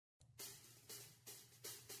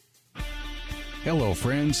Hello,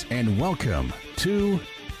 friends, and welcome to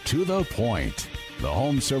the Point, the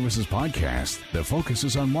home services podcast that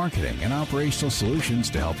focuses on marketing and operational solutions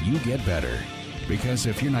to help you get better. Because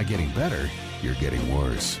if you're not getting better, you're getting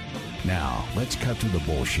worse. Now, let's cut through the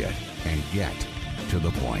bullshit and get to the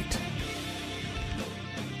point.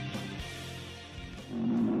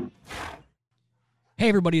 Hey,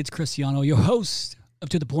 everybody, it's Cristiano, your host of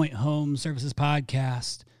To the Point Home Services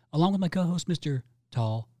Podcast, along with my co-host, Mr.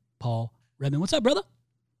 Taul Paul. Redmond, what's up, brother?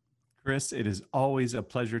 Chris, it is always a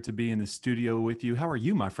pleasure to be in the studio with you. How are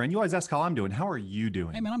you, my friend? You always ask how I'm doing. How are you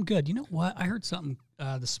doing? Hey, man, I'm good. You know what? I heard something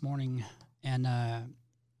this morning, and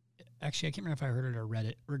actually, I can't remember if I heard it or read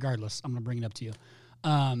it. Regardless, I'm going to bring it up to you.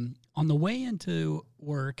 On the way into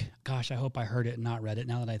work, gosh, I hope I heard it and not read it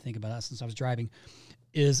now that I think about that since I was driving,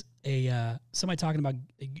 is somebody talking about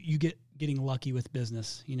you getting lucky with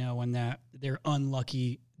business, you know, when they're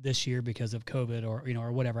unlucky this year because of COVID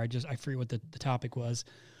or whatever. I forget what the topic was.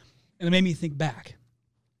 And it made me think back.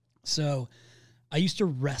 So I used to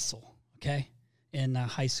wrestle, okay, in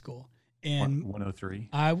high school. And 103.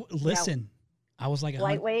 I was like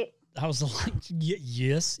lightweight. I was like,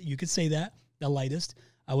 yes, you could say that, the lightest.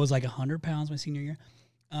 I was like 100 pounds my senior year,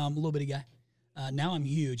 a little bitty guy. Now I'm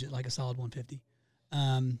huge at like a solid 150.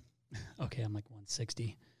 Okay, I'm like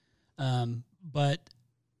 160. But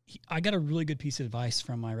I got a really good piece of advice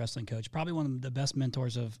from my wrestling coach. Probably one of the best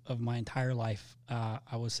mentors of my entire life,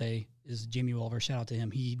 I would say, is Jimmy Wilver. Shout out to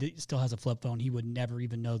him. He still has a flip phone. He would never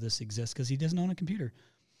even know this exists because he doesn't own a computer.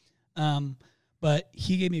 But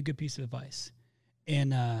he gave me a good piece of advice.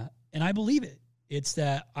 And I believe it. It's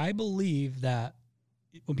that I believe that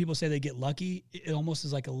when people say they get lucky, it almost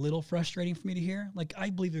is like a little frustrating for me to hear. Like, I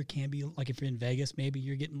believe there can be, like, if you're in Vegas, maybe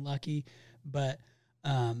you're getting lucky. But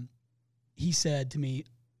he said to me,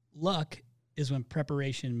 luck is when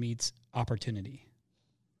preparation meets opportunity.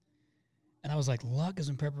 And I was like, luck is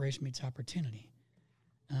when preparation meets opportunity.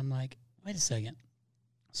 And I'm like, wait a second.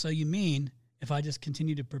 So you mean if I just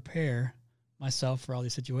continue to prepare myself for all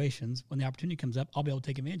these situations, when the opportunity comes up, I'll be able to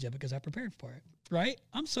take advantage of it because I prepared for it, right?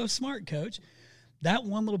 I'm so smart, coach. That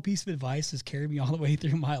one little piece of advice has carried me all the way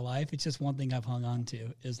through my life. It's just one thing I've hung on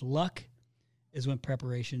to, is luck is when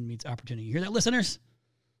preparation meets opportunity. You hear that, listeners?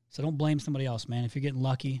 So don't blame somebody else, man. If you're getting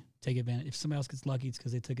lucky, take advantage. If somebody else gets lucky, it's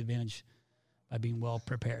because they took advantage by being well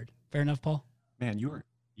prepared. Fair enough, Paul? Man,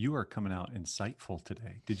 you are coming out insightful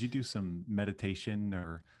today. Did you do some meditation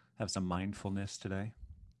or have some mindfulness today?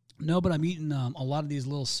 No, but I'm eating a lot of these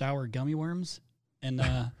little sour gummy worms, and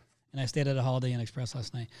I stayed at a Holiday Inn Express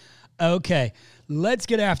last night. Okay, let's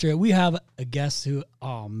get after it. We have a guest who,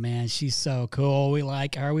 oh man, she's so cool. We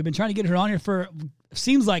like her. We've been trying to get her on here for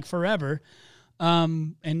seems like forever.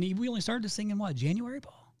 And we only started to sing in what, January,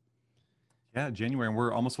 Paul? Yeah, January, and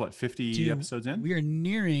we're almost 50 episodes in. We are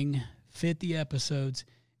nearing 50 episodes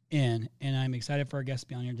in, and I'm excited for our guest to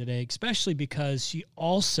be on here today, especially because she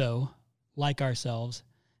also, like ourselves,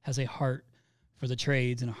 has a heart for the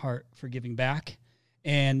trades and a heart for giving back.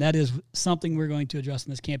 And that is something we're going to address in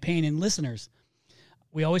this campaign. And listeners,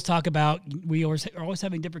 we always talk about, we are always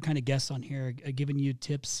having different kind of guests on here, giving you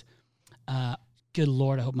tips. Good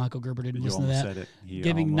Lord, I hope Michael Gerber didn't listen to that.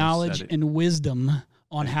 Giving knowledge and wisdom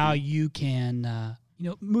on how you can,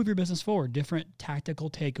 move your business forward. Different tactical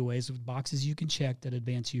takeaways with boxes you can check that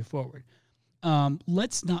advance you forward.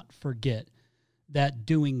 Let's not forget that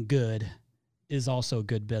doing good is also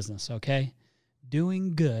good business, okay?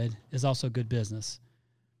 Doing good is also good business.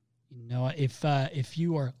 You know, if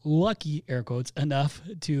you are lucky, air quotes, enough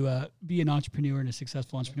to be an entrepreneur and a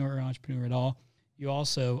successful entrepreneur or entrepreneur at all, you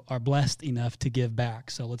also are blessed enough to give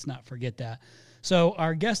back. So let's not forget that. So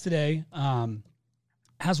our guest today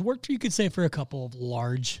has worked, you could say, for a couple of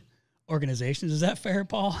large organizations. Is that fair,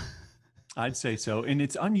 Paul? I'd say so. And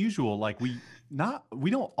it's unusual. Like we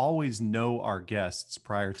don't always know our guests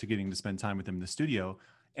prior to getting to spend time with them in the studio.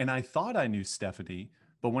 And I thought I knew Stephanie,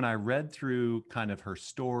 but when I read through kind of her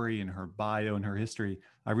story and her bio and her history,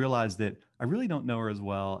 I realized that I really don't know her as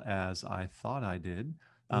well as I thought I did.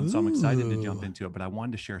 So I'm excited to jump into it, but I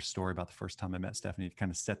wanted to share a story about the first time I met Stephanie to kind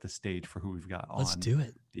of set the stage for who we've got on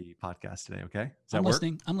the podcast today. Okay. I'm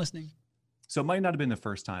listening. So it might not have been the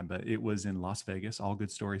first time, but it was in Las Vegas. All good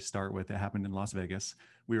stories start with it happened in Las Vegas.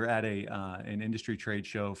 We were at an industry trade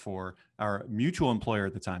show for our mutual employer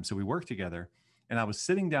at the time. So we worked together, and I was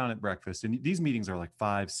sitting down at breakfast, and these meetings are like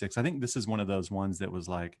 5, 6. I think this is one of those ones that was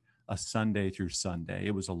like a Sunday through Sunday.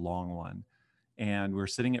 It was a long one. And we were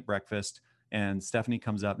sitting at breakfast, and Stephanie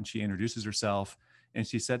comes up and she introduces herself and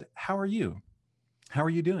she said, "How are you? How are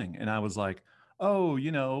you doing?" And I was like,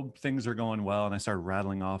 "Oh, things are going well." And I started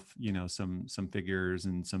rattling off, some figures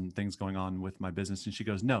and some things going on with my business. And she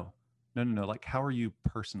goes, "No, no. Like, how are you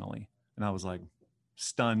personally? And I was like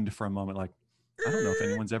stunned for a moment, like, I don't know if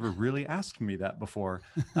anyone's ever really asked me that before.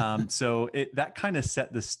 So that kind of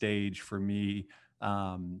set the stage for me,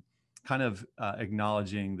 kind of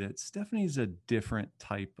acknowledging that Stephanie's a different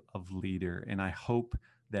type of leader. And I hope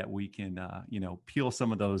that we can, peel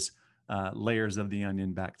some of those layers of the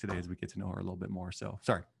onion back today as we get to know her a little bit more. So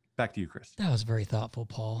sorry, back to you, Chris. That was very thoughtful,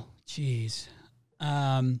 Paul. Jeez.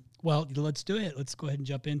 Well, let's do it. Let's go ahead and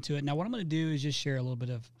jump into it. Now, what I'm going to do is just share a little bit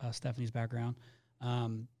of Stephanie's background.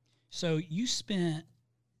 So you spent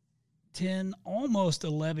 10, almost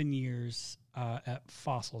 11 years at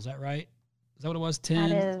Fossil. Is that right? Is that what it was?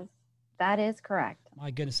 10? That is correct.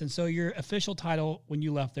 My goodness. And so your official title when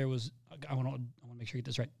you left there was, I want to make sure you get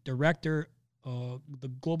this right, Director, the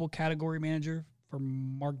Global Category Manager for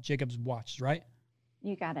Marc Jacobs Watches, right?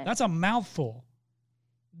 You got it. That's a mouthful.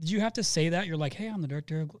 Did you have to say that? You're like, hey, I'm the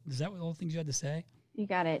director. Is that all the things you had to say? You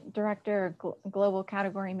got it. Director of Global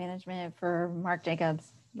Category Management for Marc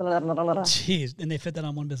Jacobs. Blah, blah, blah, blah. Jeez. And they fit that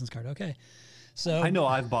on one business card. Okay. So I know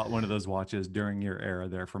I've bought one of those watches during your era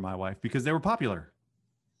there for my wife because they were popular.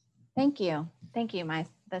 Thank you. The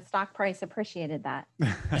stock price appreciated that.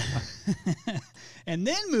 And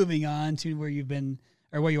then moving on to where you've been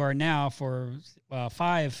or where you are now for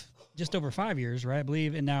just over 5 years, right? I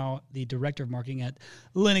believe, and now the director of marketing at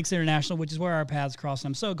Lennox International, which is where our paths cross.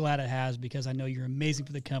 And I'm so glad it has because I know you're amazing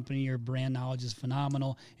for the company. Your brand knowledge is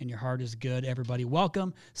phenomenal and your heart is good. Everybody,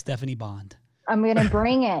 welcome Stephanie Bond. I'm going to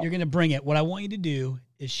bring it. You're going to bring it. What I want you to do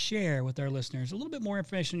is share with our listeners a little bit more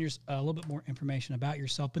information, about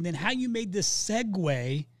yourself, and then how you made this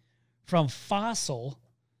segue from Fossil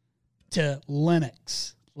to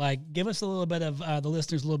Lennox. Like, give us a little bit of the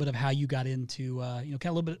listeners a little bit of how you got into, kind of a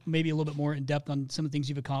little bit, maybe a little bit more in depth on some of the things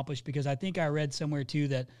you've accomplished. Because I think I read somewhere too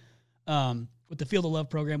that with the Feel the Love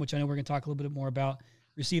program, which I know we're going to talk a little bit more about,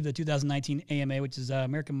 received the 2019 AMA, which is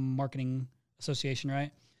American Marketing Association,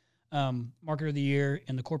 right? Marketer of the Year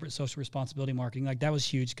in the Corporate Social Responsibility Marketing. Like, that was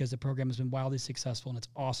huge because the program has been wildly successful and it's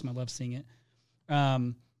awesome. I love seeing it.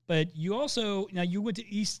 But you also, you went to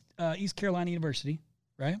East Carolina University,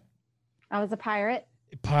 right? I was a pirate.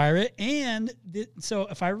 And so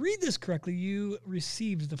if I read this correctly, you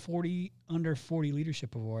received the Under 40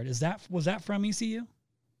 Leadership Award. Was that from ECU?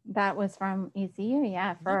 That was from ECU,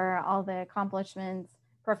 yeah, for all the accomplishments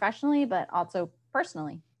professionally, but also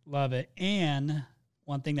personally. Love it. And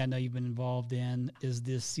one thing that I know you've been involved in is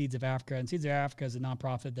this Seeds of Africa. And Seeds of Africa is a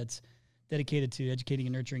nonprofit that's dedicated to educating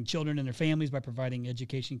and nurturing children and their families by providing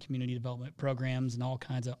education, community development programs, and all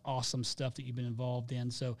kinds of awesome stuff that you've been involved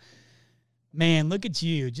in. So, man, look at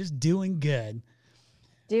you, just doing good.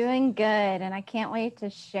 Doing good. And I can't wait to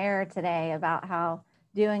share today about how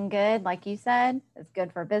doing good, like you said, is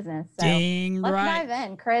good for business. So let's dive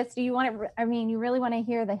in. Chris, do you want to, you really want to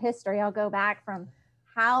hear the history? I'll go back from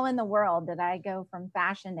how in the world did I go from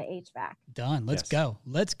fashion to HVAC? Done. Let's go.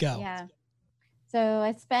 Yeah. So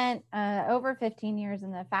I spent over 15 years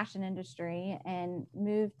in the fashion industry and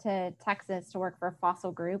moved to Texas to work for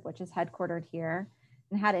Fossil Group, which is headquartered here,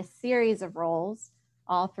 and had a series of roles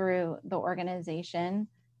all through the organization,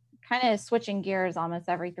 kind of switching gears almost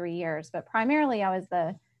every 3 years. But primarily I was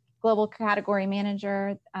the global category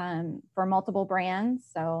manager for multiple brands.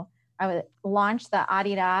 So I would launch the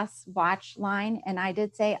Adidas watch line, and I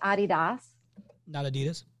did say Adidas. Not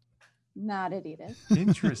Adidas. Not Adidas.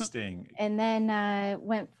 Interesting. And then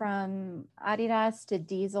went from Adidas to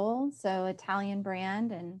Diesel, so Italian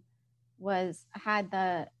brand, and had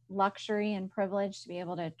the luxury and privilege to be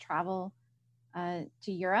able to travel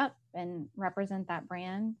to Europe and represent that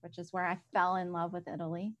brand, which is where I fell in love with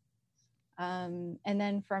Italy. And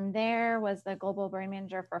then from there was the global brand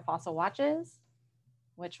manager for Fossil Watches,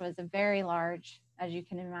 which was a very large, as you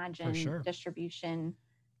can imagine, distribution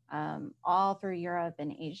all through Europe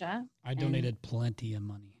and Asia. I donated plenty of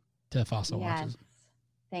money to Fossil Watches.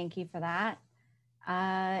 Thank you for that.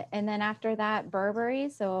 And then after that, Burberry.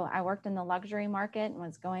 So I worked in the luxury market and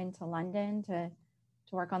was going to London to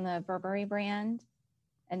work on the Burberry brand.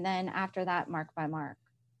 And then after that, Mark by Mark.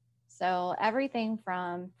 So everything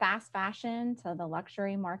from fast fashion to the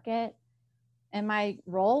luxury market. And my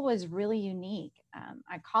role was really unique.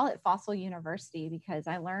 I call it Fossil University because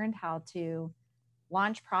I learned how to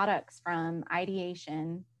launch products from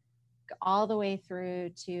ideation all the way through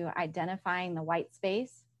to identifying the white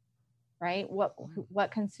space, right?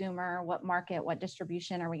 What consumer, what market, what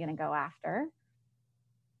distribution are we going to go after?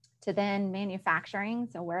 To then manufacturing,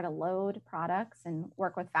 so where to load products and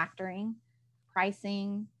work with factoring,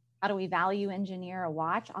 pricing, how do we value engineer a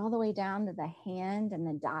watch, all the way down to the hand and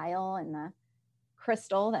the dial and the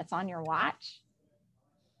crystal that's on your watch.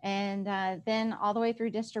 And then all the way through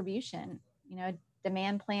distribution,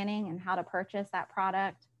 demand planning and how to purchase that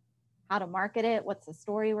product, how to market it, what's the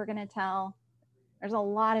story we're going to tell. There's a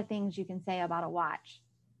lot of things you can say about a watch.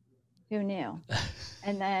 Who knew?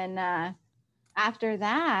 And then after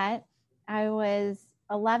that, I was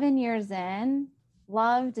 11 years in,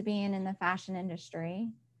 loved being in the fashion industry,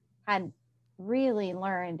 had really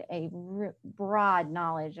learned a broad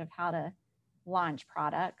knowledge of how to launch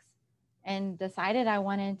products, and decided I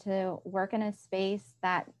wanted to work in a space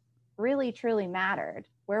that really, truly mattered.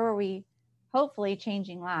 Where were we hopefully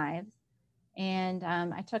changing lives? And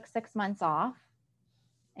I took 6 months off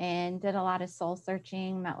and did a lot of soul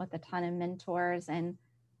searching, met with a ton of mentors, and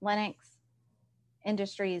Lennox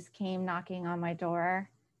Industries came knocking on my door,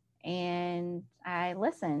 and I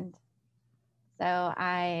listened. So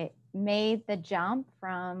I made the jump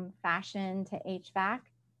from fashion to HVAC,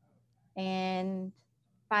 and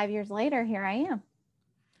 5 years later, here I am.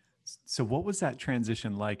 So what was that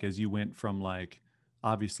transition like as you went from like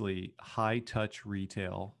obviously high touch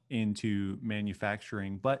retail into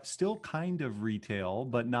manufacturing, but still kind of retail,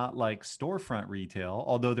 but not like storefront retail,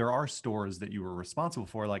 although there are stores that you were responsible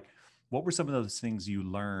for? Like, what were some of those things you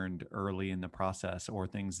learned early in the process, or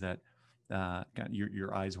things that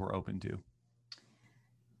your eyes were open to?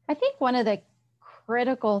 I think one of the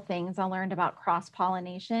critical things I learned about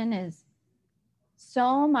cross-pollination is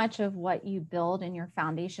so much of what you build in your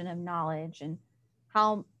foundation of knowledge and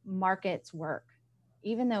how markets work,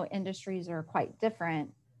 even though industries are quite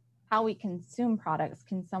different, how we consume products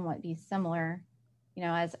can somewhat be similar.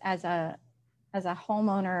 As a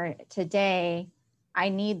homeowner today, I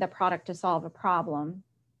need the product to solve a problem.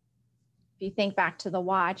 If you think back to the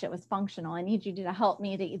watch, it was functional. I need you to help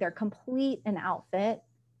me to either complete an outfit,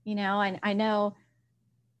 and I know,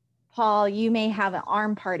 Paul, you may have an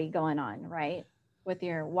arm party going on, right? With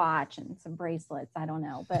your watch and some bracelets. I don't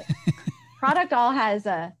know, but product all has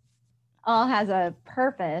a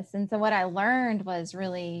purpose. And so what I learned was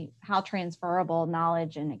really how transferable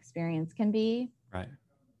knowledge and experience can be. Right.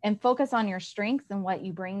 And focus on your strengths and what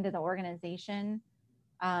you bring to the organization.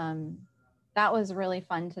 That was really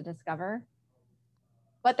fun to discover.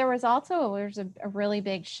 But there was a really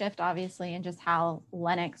big shift, obviously, in just how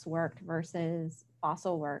Lennox worked versus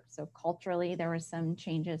Fossil worked. So culturally, there was some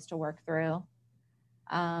changes to work through.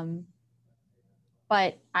 But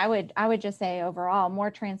I would just say overall,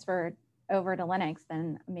 more transferred over to Lennox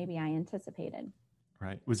than maybe I anticipated.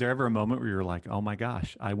 Right. Was there ever a moment where you were like, oh my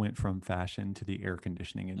gosh, I went from fashion to the air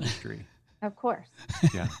conditioning industry? Of course.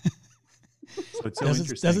 Yeah. So it's so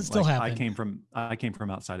interesting. Does it still happen? I came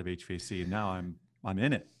from outside of HVAC, and now I'm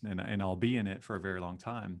in it, and I'll be in it for a very long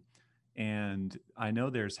time. And I know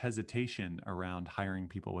there's hesitation around hiring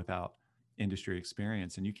people without industry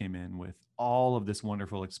experience. And you came in with all of this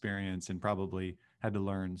wonderful experience and probably had to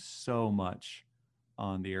learn so much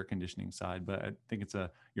on the air conditioning side. But I think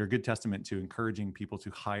you're a good testament to encouraging people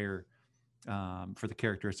to hire for the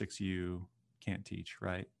characteristics you can't teach,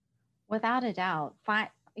 right? Without a doubt.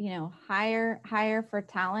 Hire for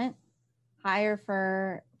talent, hire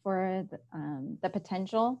for the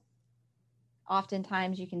potential.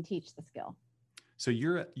 Oftentimes you can teach the skill. So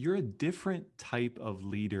you're a different type of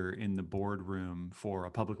leader in the boardroom for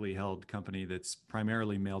a publicly held company that's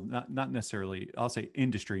primarily male, not necessarily, I'll say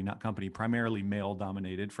industry, not company, primarily male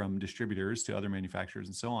dominated, from distributors to other manufacturers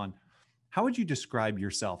and so on. How would you describe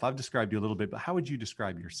yourself? I've described you a little bit, but how would you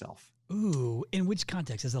describe yourself? Ooh, in which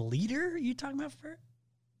context? As a leader, are you talking about for?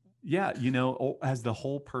 Yeah, as the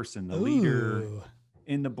whole person, the leader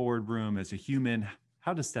in the boardroom, as a human.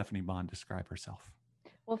 How does Stephanie Bond describe herself?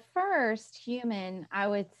 Well, first, human, I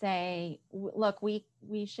would say, look, we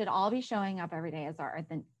should all be showing up every day as our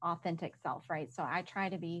authentic self, right? So I try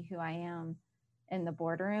to be who I am in the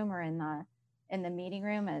boardroom or in the meeting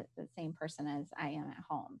room, as the same person as I am at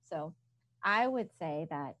home. So I would say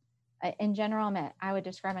that in general, I would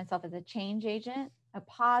describe myself as a change agent, a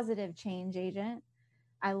positive change agent.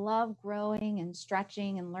 I love growing and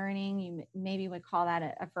stretching and learning. You maybe would call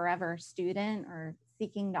that a forever student, or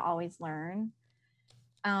seeking to always learn.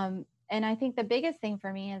 And I think the biggest thing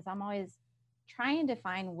for me is I'm always trying to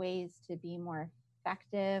find ways to be more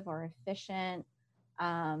effective or efficient.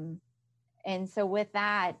 And so with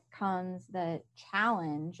that comes the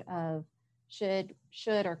challenge of should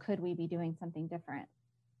or could we be doing something different?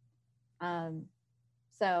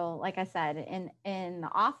 So like I said, in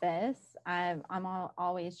the office, I'm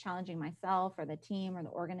always challenging myself or the team or the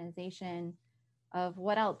organization of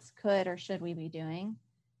what else could or should we be doing.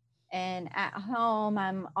 And at home,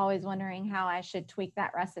 I'm always wondering how I should tweak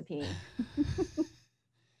that recipe.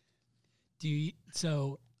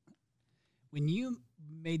 So when you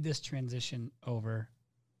made this transition over,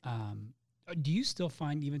 do you still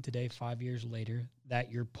find even today, 5 years later,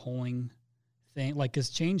 that you're pulling things, like, because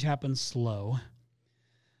change happens slow,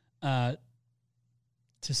 to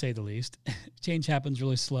say the least. Change happens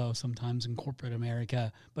really slow sometimes in corporate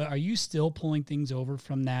America. But are you still pulling things over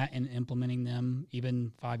from that and implementing them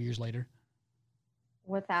even 5 years later?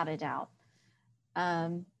 Without a doubt.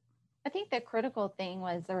 I think the critical thing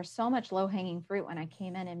was there was so much low-hanging fruit when I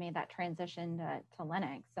came in and made that transition to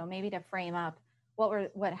Lennox. So maybe to frame up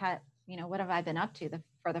what have I been up to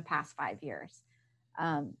for the past 5 years.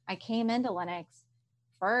 I came into Lennox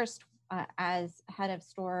first as head of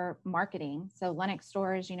store marketing. So Lennox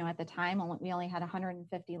stores, at the time we only had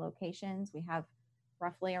 150 locations. We have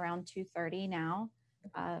roughly around 230 now,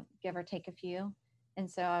 give or take a few.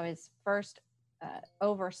 And so I was first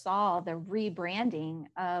oversaw the rebranding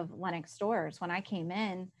of Lennox stores. When I came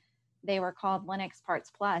in, they were called Lennox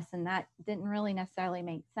Parts Plus, and that didn't really necessarily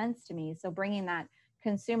make sense to me. So bringing that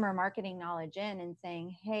consumer marketing knowledge in and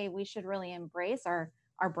saying, hey, we should really embrace our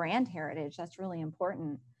brand heritage. That's really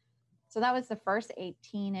important. So that was the first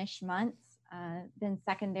 18-ish months. Then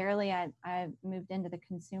secondarily, I moved into the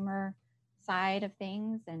consumer side of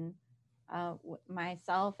things, and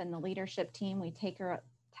myself and the leadership team, we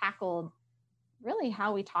tackled really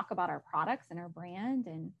how we talk about our products and our brand,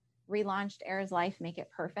 and relaunched Air's Life, Make It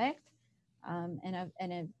Perfect, in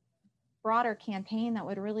a broader campaign that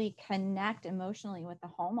would really connect emotionally with the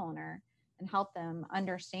homeowner and help them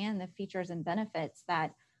understand the features and benefits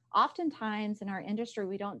that oftentimes in our industry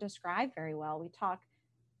we don't describe very well. We talk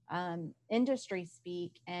industry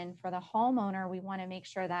speak, and for the homeowner, we want to make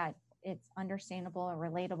sure that it's understandable and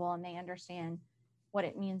relatable, and they understand what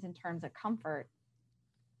it means in terms of comfort.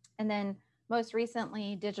 And then most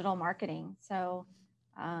recently, digital marketing. So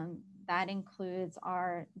that includes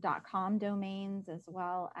our .com domains as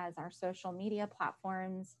well as our social media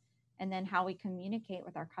platforms, and then how we communicate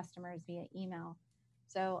with our customers via email.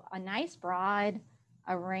 So a nice broad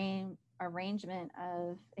arrangement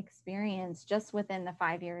of experience just within the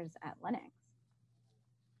 5 years at Lennox.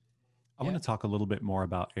 I want to talk a little bit more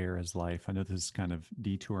about Air as Life. I know this is kind of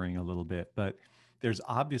detouring a little bit, but there's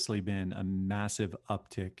obviously been a massive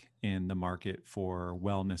uptick in the market for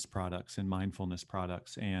wellness products and mindfulness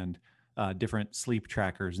products and different sleep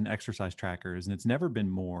trackers and exercise trackers. And it's never been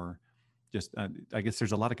more just, I guess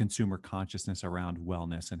there's a lot of consumer consciousness around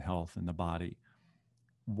wellness and health in the body.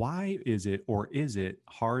 Why is it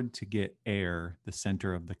hard to get Air the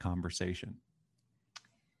center of the conversation?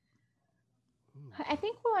 I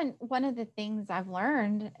think one of the things I've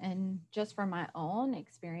learned, and just from my own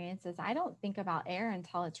experience, is I don't think about Air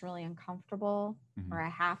until it's really uncomfortable, or I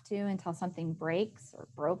have to, until something breaks or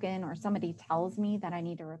broken, or somebody tells me that I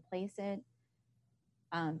need to replace it.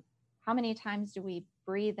 How many times do we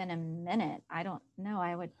breathe in a minute? I don't know.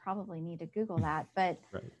 I would probably need to Google that, but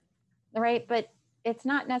right. But it's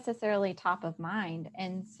not necessarily top of mind.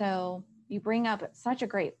 And so you bring up such a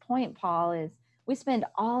great point, Paul, is we spend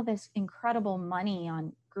all this incredible money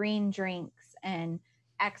on green drinks and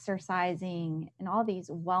exercising and all these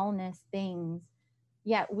wellness things,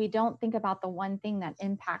 yet we don't think about the one thing that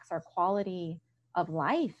impacts our quality of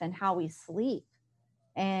life and how we sleep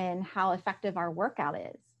and how effective our workout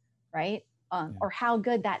is, right? Or how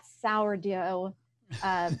good that sourdough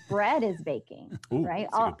bread is baking. Ooh, right?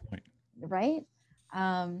 That's a good point. Right?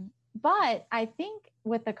 But I think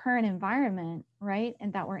with the current environment, right,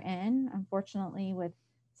 and that we're in, unfortunately, with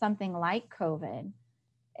something like COVID,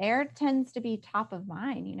 Air tends to be top of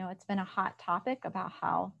mind. It's been a hot topic about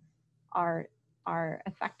how our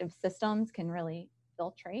effective systems can really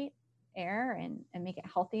filtrate air and make it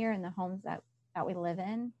healthier in the homes that we live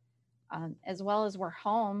in, as well as we're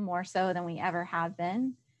home more so than we ever have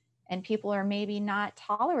been. And people are maybe not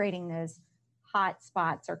tolerating those hot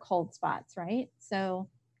spots or cold spots, right? So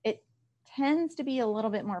it tends to be a little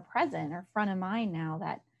bit more present or front of mind now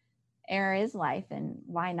that Air is life, and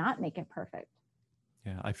why not make it perfect?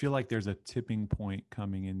 Yeah, I feel like there's a tipping point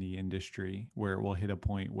coming in the industry where we'll hit a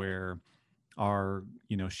point where our,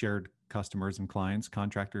 shared customers and clients,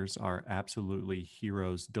 contractors, are absolutely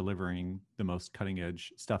heroes delivering the most cutting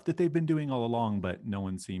edge stuff that they've been doing all along, but no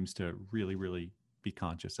one seems to really, really be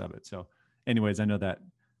conscious of it. So anyways, I know that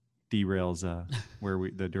derails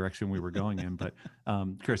the direction we were going in, but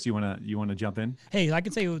Chris, you want to jump in? Hey, I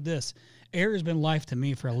can say with this, Air has been life to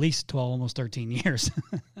me for at least 12, almost 13 years.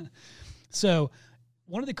 So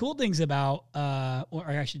one of the cool things about, or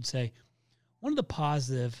I should say, one of the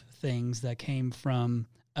positive things that came from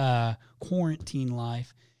quarantine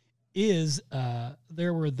life is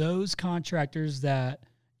there were those contractors that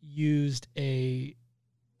used the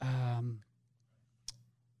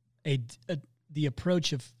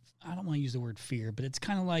approach of, I don't want to use the word fear, but it's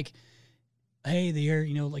kind of like hey, the air,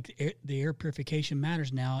 like the air purification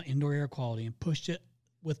matters now, indoor air quality, and pushed it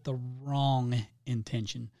with the wrong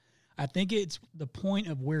intention. I think it's the point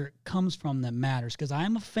of where it comes from that matters, because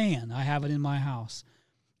I'm a fan. I have it in my house.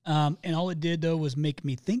 And all it did, though, was make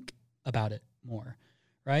me think about it more,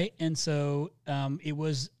 right? And so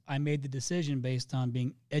I made the decision based on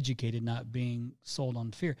being educated, not being sold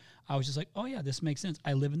on fear. I was just like, oh, yeah, this makes sense.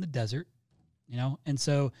 I live in the desert, and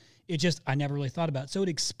so I never really thought about it. So it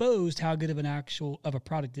exposed how good of a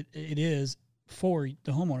product it is for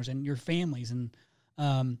the homeowners and your families. And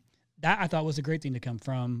that I thought was a great thing to come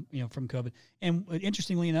from COVID. And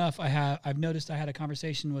interestingly enough, I've noticed I had a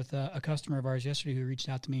conversation with a customer of ours yesterday who reached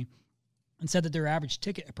out to me and said that their average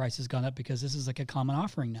ticket price has gone up because this is like a common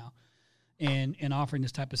offering now and offering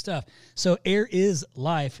this type of stuff. So air is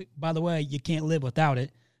life. By the way, you can't live without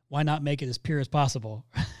it. Why not make it as pure as possible,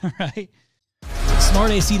 right?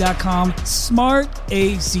 SmartAC.com,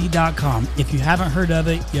 SmartAC.com. If you haven't heard of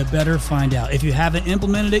it, you better find out. If you haven't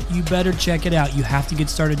implemented it, you better check it out. You have to get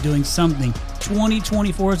started doing something.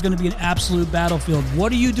 2024 is going to be an absolute battlefield.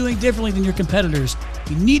 What are you doing differently than your competitors?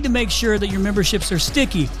 You need to make sure that your memberships are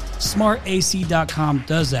sticky. SmartAC.com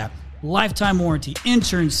does that. Lifetime warranty,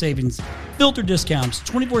 insurance savings, filter discounts,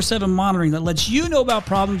 24/7 monitoring that lets you know about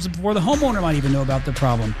problems before the homeowner might even know about the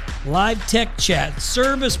problem. Live tech chat,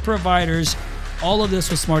 service providers, all of this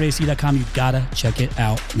with SmartAC.com. You've got to check it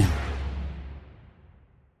out now.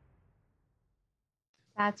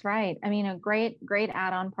 That's right. I mean, a great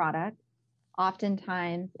add-on product.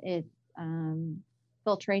 Oftentimes it's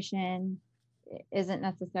filtration isn't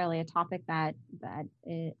necessarily a topic that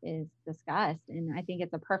is discussed. And I think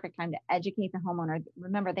it's a perfect time to educate the homeowner.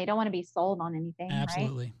 Remember, they don't want to be sold on anything,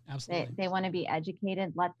 Absolutely. right? Absolutely. They want to be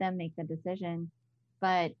educated, let them make the decision,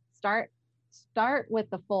 but start with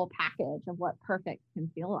the full package of what perfect can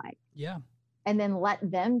feel like. Yeah. And then let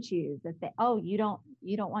them choose if they, you don't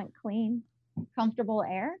want clean, comfortable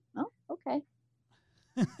air. Oh, okay.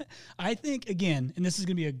 I think, again, and this is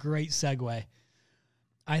going to be a great segue.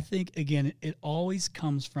 I think, again, it always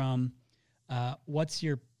comes from what's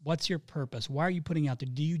your purpose? Why are you putting out there?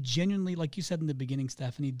 Do you genuinely, like you said in the beginning,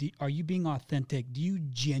 Stephanie, are you being authentic? Do you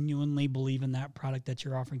genuinely believe in that product that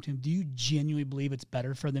you're offering to them? Do you genuinely believe it's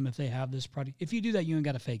better for them if they have this product? If you do that, you ain't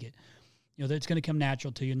got to fake it. It's going to come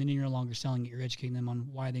natural to you, and then you're no longer selling it. You're educating them on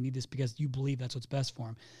why they need this because you believe that's what's best for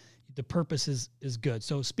them. The purpose is good.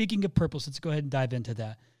 So speaking of purpose, let's go ahead and dive into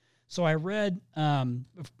that. So I read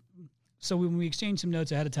so when we exchanged some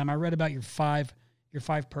notes ahead of time, I read about your five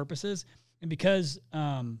purposes, and because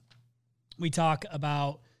we talk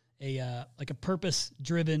about a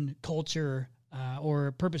purpose-driven culture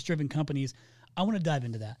or purpose-driven companies, I want to dive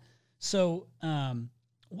into that. So,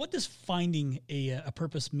 what does finding a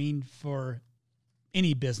purpose mean for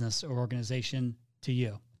any business or organization to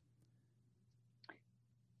you?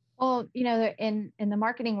 Well, in the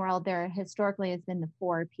marketing world, there historically has been the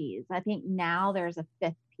 4 Ps. I think now there's a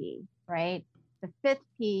 5th P, right? The 5th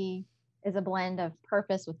P is a blend of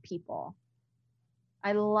purpose with people.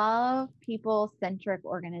 I love people-centric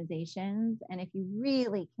organizations. And if you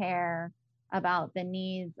really care about the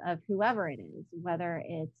needs of whoever it is, whether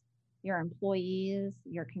it's your employees,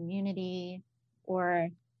 your community, or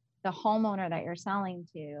the homeowner that you're selling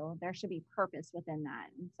to, there should be purpose within that.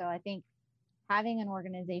 And so I think having an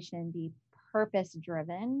organization be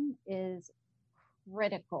purpose-driven is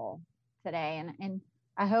critical today. And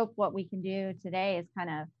I hope what we can do today is kind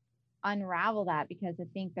of unravel that, because I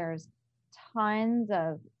think there's tons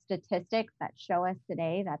of statistics that show us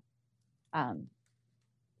today that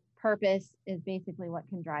purpose is basically what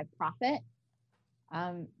can drive profit.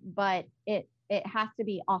 But it has to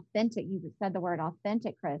be authentic. You said the word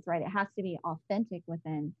authentic, Chris, right? It has to be authentic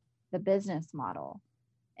within the business model.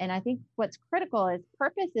 And I think what's critical is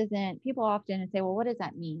purpose isn't, people often say, well, what does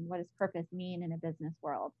that mean? What does purpose mean in a business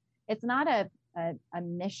world? It's not a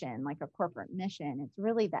mission, like a corporate mission. It's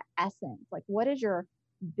really the essence. Like, what is your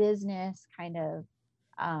business kind of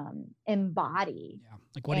embody? Yeah.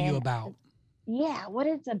 Like, what are you about? Yeah. What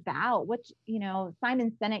it's about, which,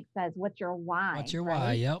 Simon Sinek says, what's your why? What's your right?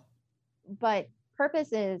 why? Yep. But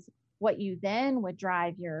purpose is what you then would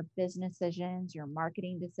drive your business decisions, your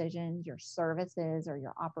marketing decisions, your services, or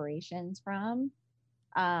your operations from.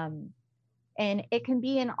 And it can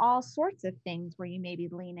be in all sorts of things where you maybe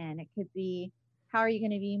lean in. It could be, how are you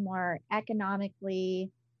going to be more economically,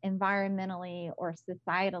 environmentally, or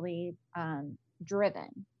societally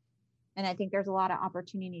driven? And I think there's a lot of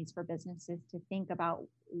opportunities for businesses to think about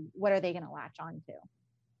what are they going to latch on to.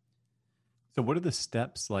 So what are the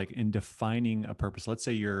steps like in defining a purpose? Let's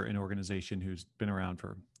say you're an organization who's been around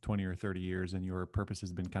for 20 or 30 years and your purpose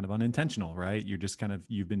has been kind of unintentional, right? You're just kind of,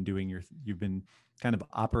 you've been kind of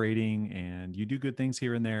operating and you do good things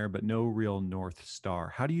here and there, but no real North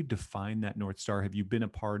Star. How do you define that North Star? Have you been a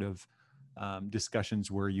part of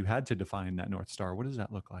discussions where you had to define that North Star? What does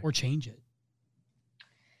that look like? Or change it?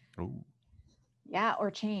 Oh, Yeah,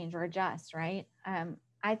 or change or adjust, right?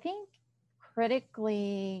 I think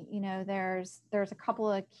critically, there's a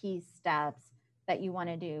couple of key steps that you want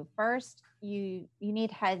to do. First, you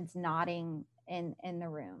need heads nodding in the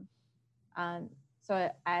room.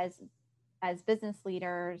 So as business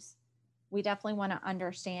leaders, we definitely want to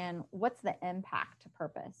understand what's the impact to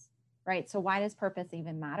purpose, right? So why does purpose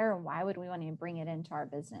even matter, and why would we want to bring it into our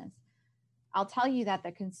business? I'll tell you that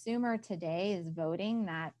the consumer today is voting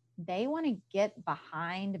that they want to get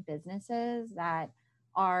behind businesses that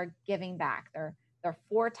are giving back. They're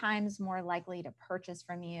 4 times more likely to purchase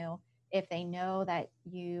from you if they know that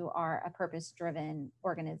you are a purpose-driven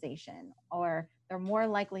organization, or they're more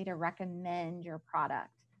likely to recommend your product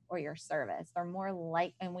or your service. They're more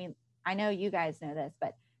like, I know you guys know this,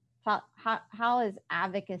 but how is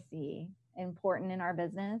advocacy important in our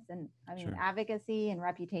business? And I mean, sure. Advocacy and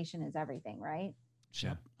reputation is everything, right?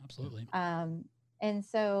 Yep, absolutely. And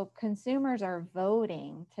so consumers are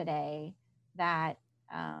voting today that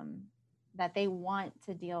that they want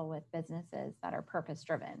to deal with businesses that are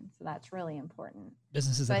purpose-driven. So that's really important.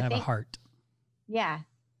 Businesses that have a heart. Yeah,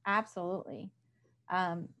 absolutely.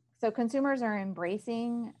 So consumers are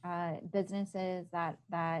embracing businesses that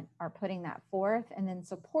are putting that forth and then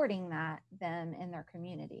supporting them in their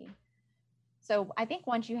community. So I think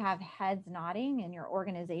once you have heads nodding in your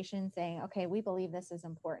organization saying, okay, we believe this is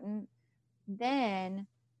important, then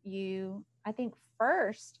I think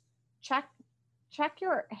first check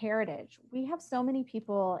your heritage. We have so many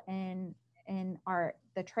people in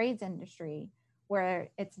the trades industry where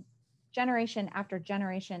it's generation after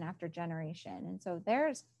generation after generation. And so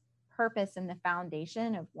there's purpose in the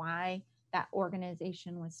foundation of why that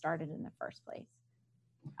organization was started in the first place.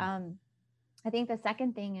 I think the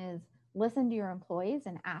second thing is listen to your employees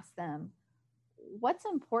and ask them what's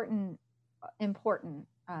important. How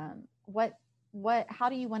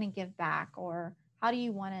do you want to give back, or how do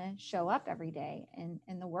you want to show up every day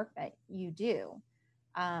in the work that you do?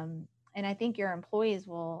 And I think your employees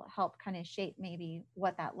will help kind of shape maybe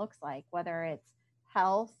what that looks like, whether it's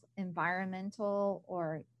health, environmental,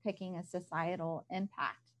 or picking a societal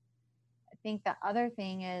impact. I think the other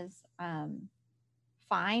thing is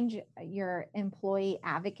find your employee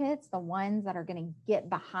advocates, the ones that are going to get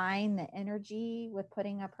behind the energy with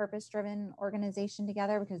putting a purpose-driven organization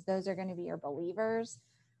together, because those are going to be your believers.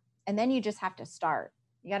 And then you just have to start.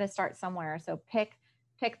 You got to start somewhere. So pick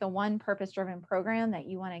the one purpose-driven program that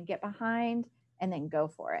you want to get behind and then go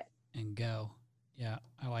for it. And go. Yeah,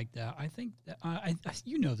 I like that. I think that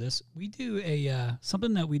you know this. We do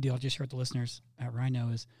something that we do. I'll just share with the listeners at Rhino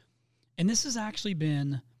is, and this has actually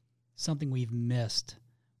been something we've missed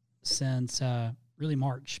since really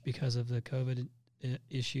March because of the COVID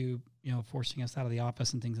issue, forcing us out of the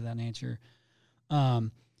office and things of that nature,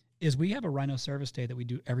 is we have a Rhino Service Day that we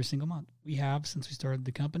do every single month. We have since we started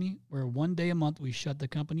the company, where one day a month we shut the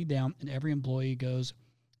company down and every employee goes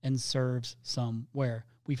and serves somewhere.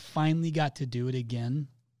 We finally got to do it again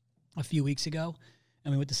a few weeks ago,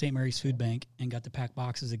 and we went to St. Mary's Food Bank and got to pack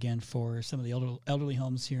boxes again for some of the elderly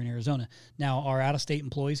homes here in Arizona. Now, our out-of-state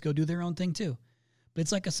employees go do their own thing too, but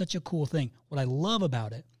it's like such a cool thing. What I love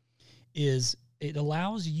about it is it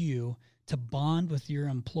allows you to bond with your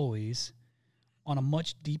employees on a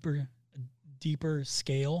much deeper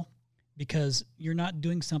scale, because you're not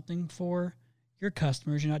doing something for your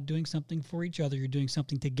customers. You're not doing something for each other. You're doing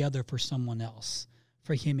something together for someone else,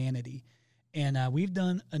 for humanity. And we've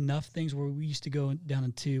done enough things where we used to go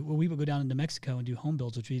down we would go down into Mexico and do home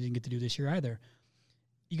builds, which we didn't get to do this year either.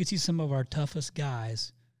 You could see some of our toughest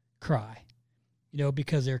guys cry,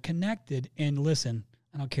 because they're connected. And listen,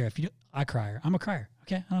 I don't care if I cry. I'm a crier.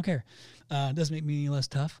 Okay. I don't care. It doesn't make me any less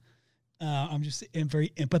tough. I'm just a very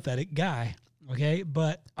empathetic guy. Okay.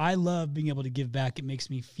 But I love being able to give back. It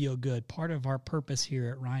makes me feel good. Part of our purpose here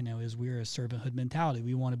at Rhino is we're a servanthood mentality.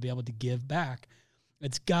 We want to be able to give back.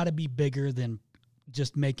 It's got to be bigger than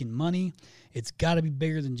just making money. It's got to be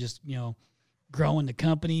bigger than just, growing the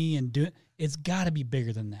company and do it. It's got to be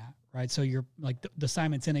bigger than that. Right. So you're like the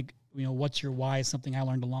Simon Sinek, what's your why is something I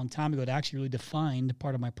learned a long time ago. It actually really defined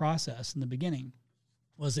part of my process in the beginning.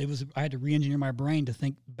 I had to re-engineer my brain to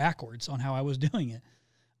think backwards on how I was doing it.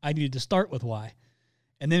 I needed to start with why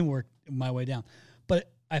and then work my way down.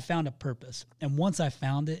 But I found a purpose. And once I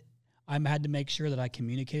found it, I had to make sure that I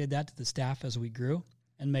communicated that to the staff as we grew,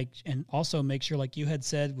 and also make sure, like you had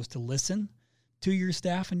said, was to listen to your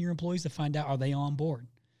staff and your employees to find out, are they on board?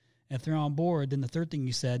 And if they're on board, then the third thing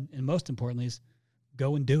you said, and most importantly, is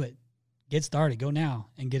go and do it. Get started. Go now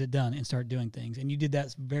and get it done and start doing things. And you did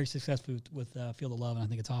that very successfully with Feel the Love, and I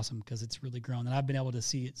think it's awesome because it's really grown. And I've been able to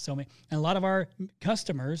see it so many. And a lot of our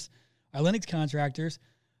customers, our Lennox contractors,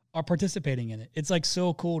 are participating in it. It's like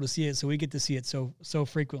so cool to see it. So we get to see it so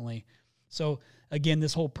frequently. So again,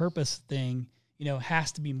 this whole purpose thing,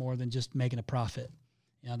 has to be more than just making a profit.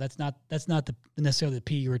 That's not necessarily the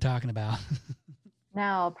P you were talking about.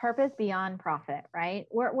 No, purpose beyond profit, right?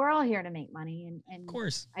 We're all here to make money, and of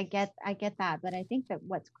course, I get that, but I think that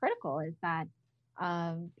what's critical is that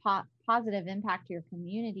positive impact to your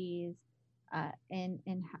communities, and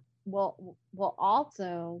will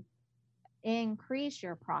also increase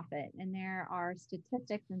your profit. And there are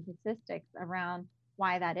statistics around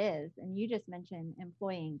why that is. And you just mentioned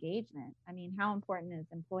employee engagement. I mean, how important is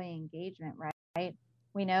employee engagement, right?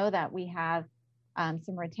 We know that we have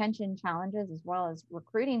some retention challenges as well as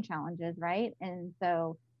recruiting challenges, right? And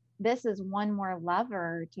so this is one more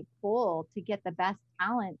lever to pull to get the best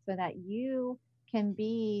talent so that you can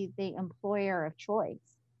be the employer of choice.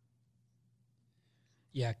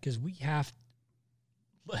 Yeah, because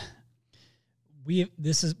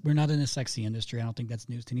we're not in a sexy industry. I don't think that's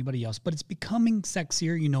news to anybody else, but it's becoming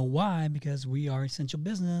sexier. You know why? Because we are essential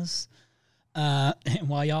business. And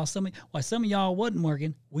some of y'all wasn't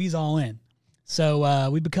working, we's all in. So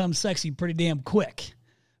we become sexy pretty damn quick.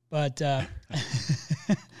 But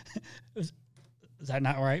is that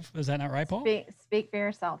not right? Is that not right, Paul? Speak for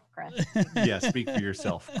yourself, Chris. Yeah, speak for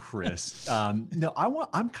yourself, Chris. No,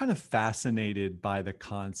 I'm kind of fascinated by the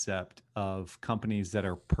concept of companies that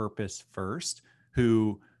are purpose first,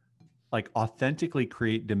 who like authentically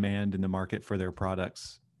create demand in the market for their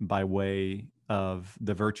products by way of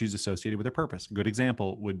the virtues associated with their purpose. A good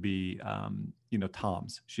example would be,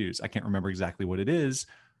 Tom's shoes. I can't remember exactly what it is,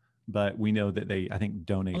 but we know that they, I think,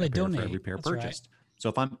 donate a pair for every pair purchased. Right. So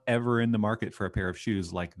if I'm ever in the market for a pair of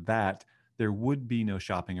shoes like that, there would be no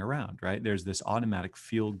shopping around, right? There's this automatic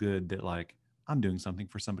feel good that like, I'm doing something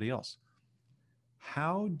for somebody else.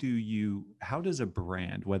 How does a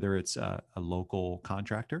brand, whether it's a local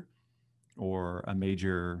contractor or a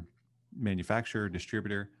major manufacturer,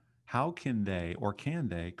 distributor, how can they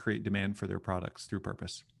create demand for their products through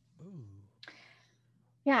purpose? Ooh.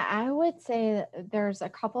 Yeah, I would say that there's a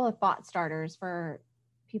couple of thought starters for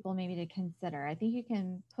people maybe to consider. I think you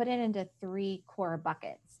can put it into 3 core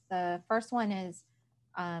buckets. The first one is,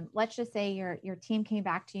 let's just say your team came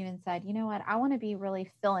back to you and said, you know what, I want to be really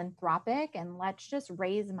philanthropic, and let's just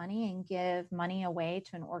raise money and give money away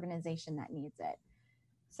to an organization that needs it.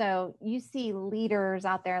 So you see leaders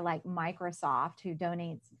out there like Microsoft who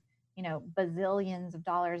donates, bazillions of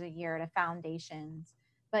dollars a year to foundations.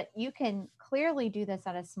 But you can clearly do this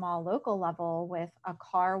at a small local level with a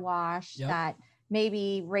car wash that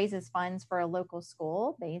maybe raises funds for a local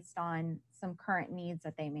school based on some current needs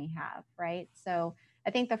that they may have, right? So I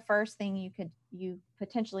think the first thing you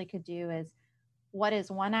potentially could do is, what is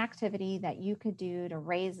one activity that you could do to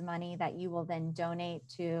raise money that you will then donate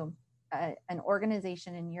to an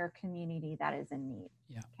organization in your community that is in need?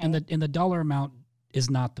 Yeah, okay? and the dollar amount is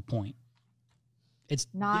not the point. It's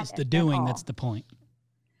the doing that's the point.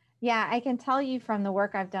 Yeah, I can tell you from the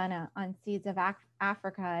work I've done on Seeds of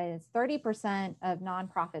Africa is 30% of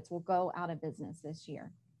nonprofits will go out of business this year.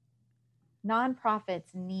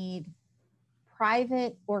 Nonprofits need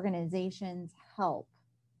private organizations' help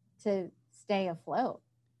to stay afloat.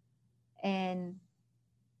 And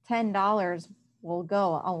 $10 will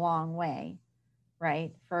go a long way,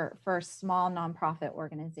 right? For small nonprofit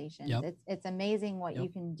organizations. Yep. It's amazing what you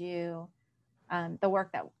can do. The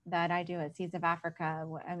work that I do at Seeds of Africa,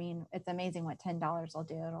 I mean, it's amazing what $10 will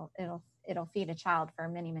do. It'll feed a child for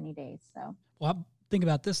many, many days. So, well, think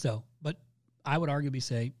about this though, but I would arguably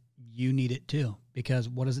say you need it too, because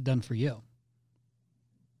what has it done for you?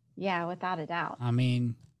 Yeah, without a doubt. I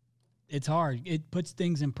mean, it's hard. It puts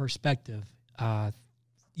things in perspective.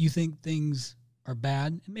 You think things are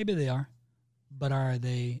bad, and maybe they are, but are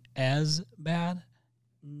they as bad?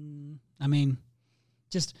 I mean,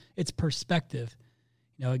 just it's perspective.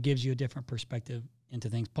 It gives you a different perspective into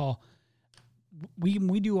things. Paul,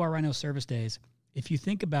 we do our Rhino service days. If you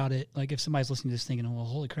think about it, like if somebody's listening to this thinking, well,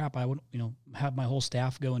 holy crap, I would, have my whole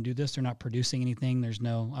staff go and do this. They're not producing anything.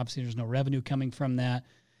 Obviously there's no revenue coming from that.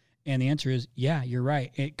 And the answer is, yeah, you're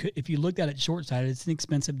right. If you looked at it short-sighted, it's an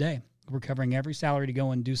expensive day. We're covering every salary to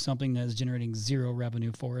go and do something that is generating zero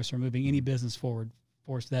revenue for us or moving any business forward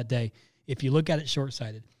for us that day. If you look at it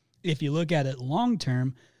short-sighted, if you look at it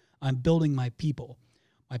long-term, I'm building my people.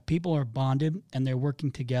 My people are bonded and they're working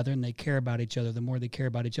together and they care about each other. The more they care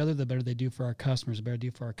about each other, the better they do for our customers. The better they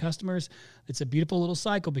do for our customers. It's a beautiful little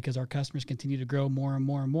cycle because our customers continue to grow more and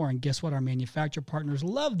more and more. And guess what? Our manufacturer partners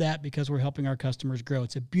love that because we're helping our customers grow.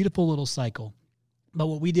 It's a beautiful little cycle. But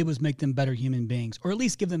what we did was make them better human beings, or at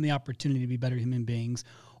least give them the opportunity to be better human beings,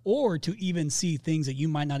 or to even see things that you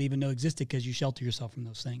might not even know existed because you shelter yourself from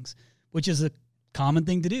those things, which is a common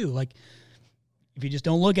thing to do. Like, if you just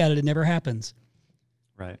don't look at it, it never happens.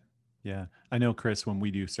 Right. Yeah. I know, Chris, when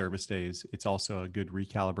we do service days, it's also a good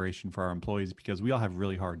recalibration for our employees because we all have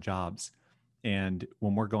really hard jobs. And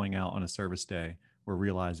when we're going out on a service day, we're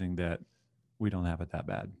realizing that we don't have it that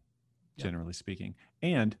bad, generally speaking.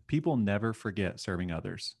 And people never forget serving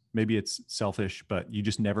others. Maybe it's selfish, but you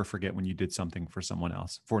just never forget when you did something for someone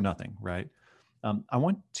else for nothing, right? I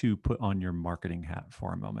want to put on your marketing hat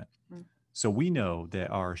for a moment. So we know that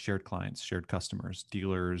our shared clients, shared customers,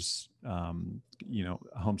 dealers,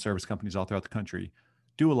 home service companies all throughout the country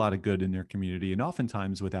do a lot of good in their community and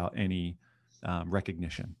oftentimes without any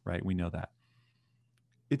recognition, right? We know that.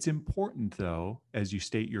 It's important though, as you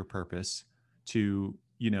state your purpose, to,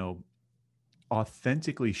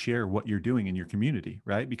 authentically share what you're doing in your community,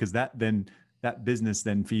 right? Because that business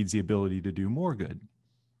then feeds the ability to do more good.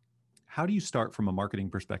 How do you start from a marketing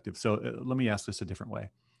perspective? So let me ask this a different way.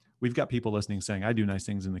 We've got people listening saying, I do nice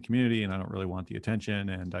things in the community and I don't really want the attention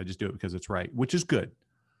and I just do it because it's right, which is good.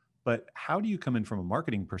 But how do you come in from a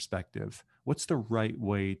marketing perspective? What's the right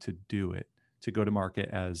way to do it, to go to market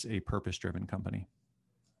as a purpose-driven company?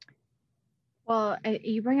 Well,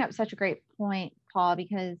 you bring up such a great point, Paul,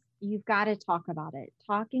 because you've got to talk about it.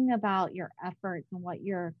 Talking about your efforts and what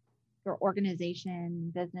your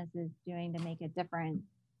organization, business is doing to make a difference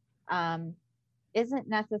isn't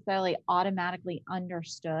necessarily automatically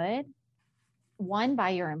understood, one, by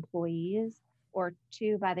your employees, or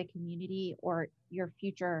two, by the community or your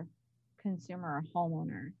future consumer or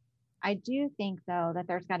homeowner. I do think, though, that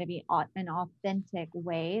there's got to be an authentic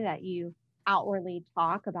way that you outwardly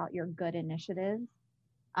talk about your good initiatives.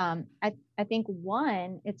 I think,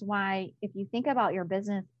 one, it's why if you think about your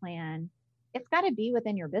business plan, it's got to be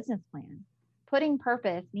within your business plan. Putting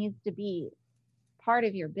purpose needs to be part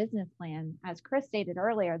of your business plan. As Chris stated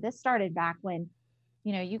earlier, this started back when,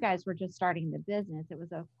 you guys were just starting the business. It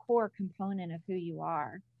was a core component of who you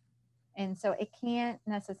are. And so it can't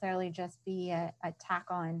necessarily just be a tack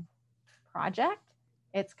on project.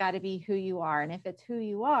 It's got to be who you are. And if it's who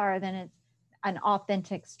you are, then it's an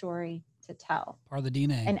authentic story to tell. Part of the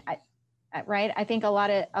DNA. And right. I think a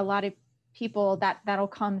lot of people that'll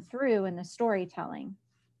come through in the storytelling.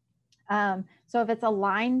 So if it's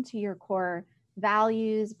aligned to your core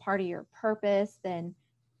values, part of your purpose, then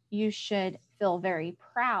you should feel very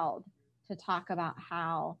proud to talk about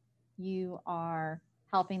how you are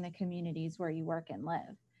helping the communities where you work and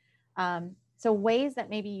live. So ways that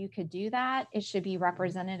maybe you could do that, it should be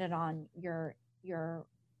represented on your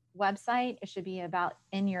website. It should be about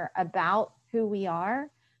who we are.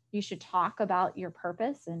 You should talk about your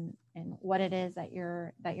purpose and what it is that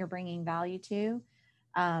you're bringing value to.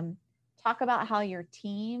 Talk about how your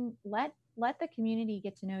team, let the community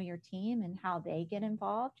get to know your team and how they get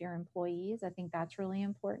involved, your employees. I think that's really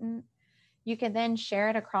important. You can then share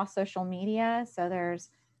it across social media. So there's,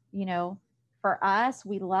 for us,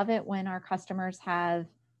 we love it when our customers have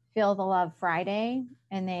Feel the Love Friday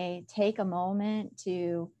and they take a moment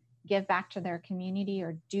to give back to their community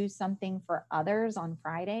or do something for others on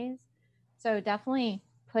Fridays. So definitely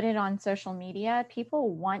put it on social media.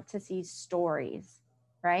 People want to see stories,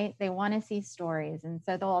 right? They want to see stories. And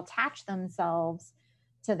so they'll attach themselves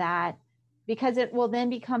to that because it will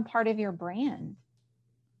then become part of your brand,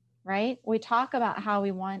 right? We talk about how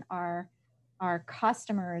we want our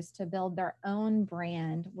customers to build their own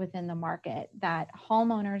brand within the market that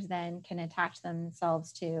homeowners then can attach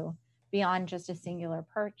themselves to beyond just a singular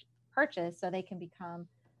purchase, so they can become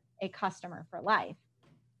a customer for life.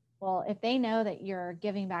 Well, if they know that you're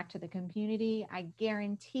giving back to the community, I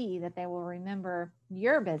guarantee that they will remember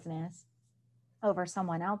your business over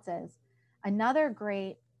someone else's. Another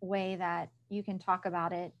great way that you can talk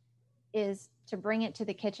about it is to bring it to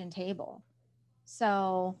the kitchen table.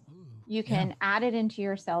 So you can add it into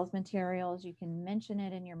your sales materials. You can mention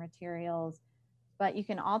it in your materials, but you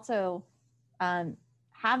can also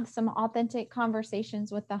have some authentic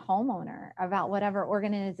conversations with the homeowner about whatever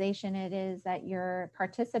organization it is that you're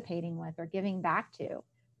participating with or giving back to.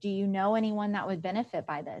 Do you know anyone that would benefit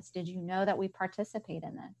by this? Did you know that we participate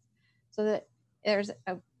in this? So that there's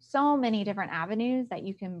so many different avenues that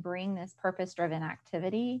you can bring this purpose-driven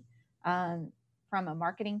activity from a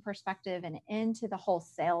marketing perspective and into the whole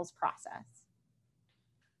sales process.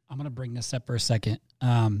 I'm going to bring this up for a second.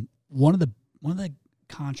 One of the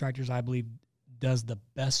contractors I believe does the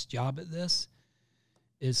best job at this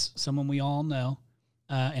is someone we all know,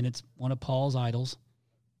 and it's one of Paul's idols,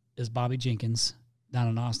 is Bobby Jenkins down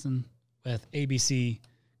in Austin with ABC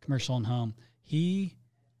Commercial and Home. He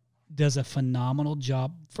does a phenomenal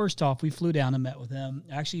job. First off, we flew down and met with him.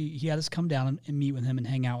 Actually, he had us come down and meet with him and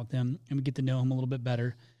hang out with him, and we get to know him a little bit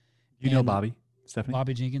better. You know Bobby, Stephanie?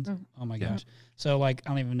 Bobby Jenkins? Oh, my gosh. So, like, I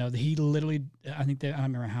don't even know. He literally, I think that, I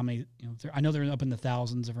don't remember how many, I know they're up in the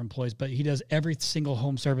thousands of employees, but he does every single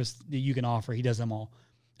home service that you can offer. He does them all,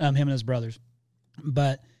 him and his brothers.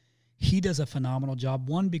 But he does a phenomenal job,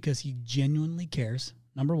 one, because he genuinely cares,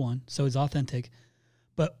 number one, so he's authentic.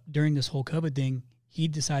 But during this whole COVID thing, he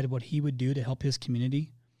decided what he would do to help his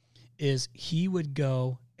community is he would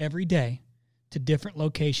go every day to different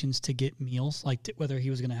locations to get meals, like whether he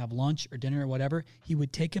was going to have lunch or dinner or whatever. He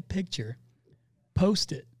would take a picture,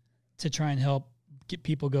 post it to try and help get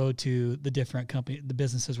people go to the different the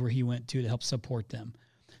businesses where he went to help support them.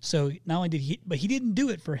 So not only did but he didn't do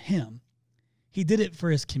it for him. He did it for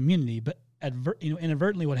his community. But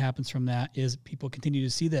inadvertently, what happens from that is people continue to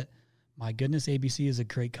see that, my goodness, ABC is a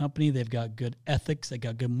great company. They've got good ethics. They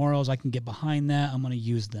got good morals. I can get behind that. I'm going to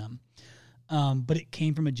use them. But it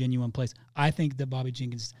came from a genuine place. I think that Bobby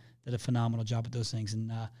Jenkins did a phenomenal job at those things.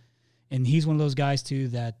 And he's one of those guys too,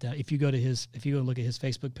 that if you go look at his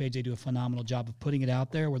Facebook page, they do a phenomenal job of putting it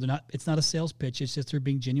out there where it's not a sales pitch. It's just they're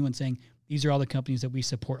being genuine, saying, these are all the companies that we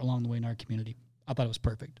support along the way in our community. I thought it was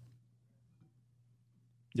perfect.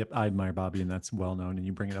 Yep, I admire Bobby, and that's well known, and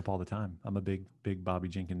you bring it up all the time. I'm a big Bobby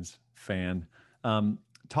Jenkins fan.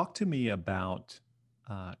 Talk to me about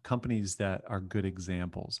companies that are good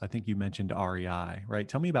examples. I think you mentioned REI, right?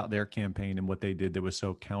 Tell me about their campaign and what they did that was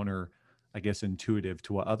so intuitive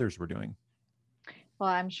to what others were doing. Well,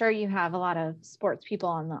 I'm sure you have a lot of sports people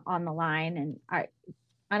on the line, and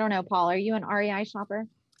I don't know, Paul, are you an REI shopper?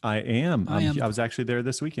 I am. I was actually there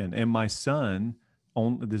this weekend, and my son.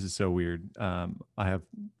 This is so weird. I have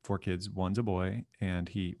 4 kids. One's a boy, and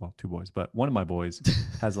 2 boys, but one of my boys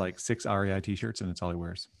has like 6 REI t-shirts, and it's all he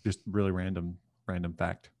wears. Just really random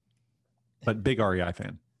fact. But big REI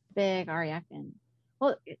fan. Big REI fan.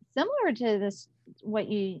 Well, similar to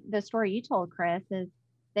the story you told, Chris, is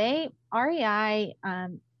REI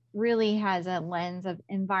really has a lens of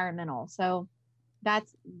environmental. So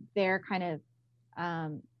that's their kind of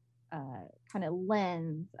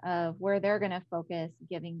lens of where they're going to focus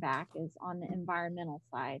giving back is on the environmental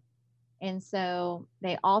side. And so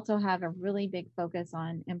they also have a really big focus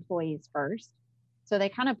on employees first. So they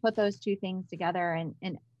kind of put those two things together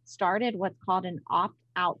and started what's called an opt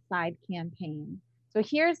outside campaign. So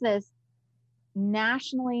here's this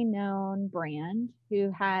nationally known brand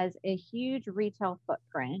who has a huge retail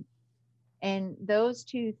footprint. And those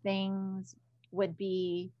two things would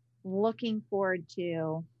be looking forward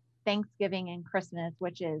to Thanksgiving and Christmas,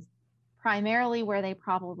 which is primarily where they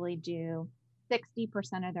probably do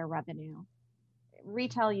 60% of their revenue.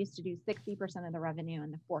 Retail used to do 60% of the revenue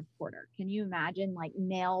in the fourth quarter. Can you imagine like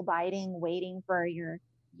nail biting, waiting for your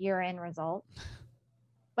year-end result?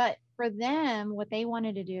 But for them, what they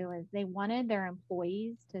wanted to do is they wanted their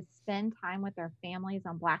employees to spend time with their families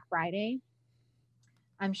on Black Friday.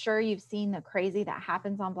 I'm sure you've seen the crazy that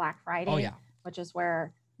happens on Black Friday, which is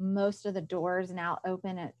where most of the doors now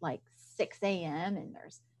open at like 6 a.m. and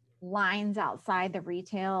there's lines outside the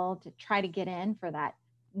retail to try to get in for that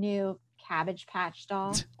new Cabbage Patch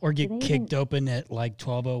doll. Or get kicked open at like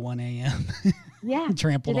 12:01 a.m. Yeah.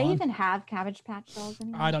 Trampled on. Do they on. even have Cabbage Patch dolls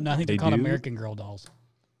anymore? I don't know. I think they're called American Girl dolls.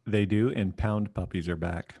 They do, and Pound Puppies are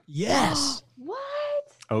back. Yes. What?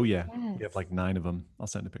 Oh, yeah. Yes. We have like 9 of them. I'll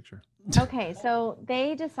send a picture. Okay, so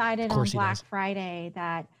they decided on Black Friday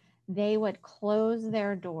that they would close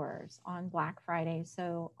their doors on Black Friday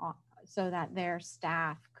so that their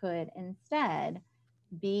staff could instead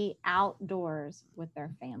be outdoors with their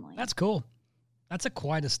family. That's cool. That's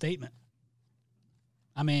quite a statement.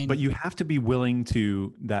 I mean, but you have to be willing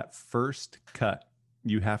to that first cut.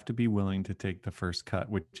 You have to be willing to take the first cut,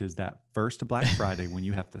 which is that first Black Friday when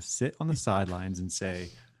you have to sit on the sidelines and say,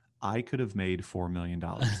 I could have made $4 million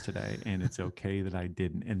today, and it's okay that I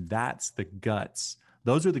didn't. And that's the guts.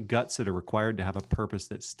 Those are the guts that are required to have a purpose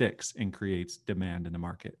that sticks and creates demand in the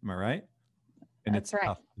market. Am I right? And that's right.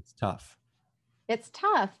 Tough. It's tough. It's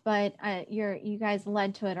tough, but you guys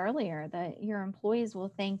led to it earlier that your employees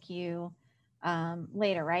will thank you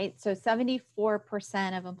later, right? So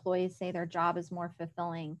 74% of employees say their job is more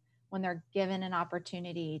fulfilling when they're given an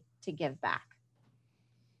opportunity to give back,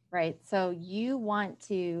 right? So you want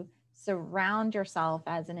to surround yourself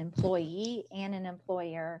as an employee and an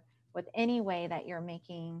employer with any way that you're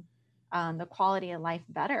making the quality of life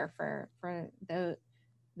better for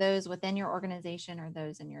those within your organization or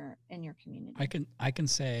those in your community. I can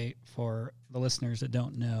say for the listeners that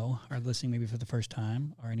don't know, or listening maybe for the first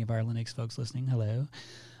time, or any of our Lennox folks listening, hello,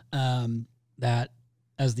 that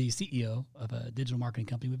as the CEO of a digital marketing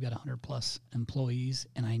company, we've got 100 plus employees.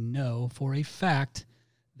 And I know for a fact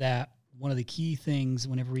that one of the key things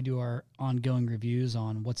whenever we do our ongoing reviews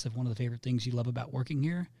on what's one of the favorite things you love about working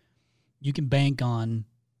here, you can bank on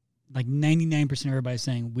like 99% of everybody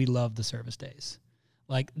saying we love the service days.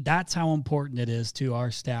 Like that's how important it is to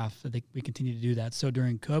our staff that we continue to do that. So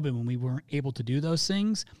during COVID, when we weren't able to do those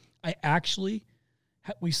things,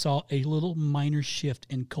 we saw a little minor shift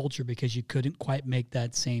in culture because you couldn't quite make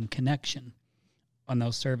that same connection on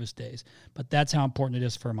those service days. But that's how important it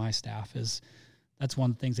is for my staff. That's one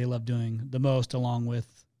of the things they love doing the most, along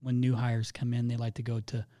with when new hires come in, they like to go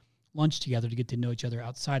to lunch together to get to know each other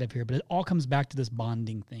outside of here. But it all comes back to this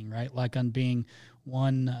bonding thing, right? Like on being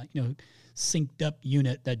one, synced up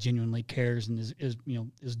unit that genuinely cares and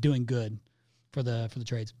is doing good for the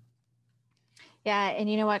trades. Yeah. And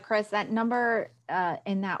you know what, Chris, that number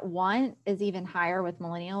in that one is even higher with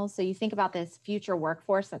millennials. So you think about this future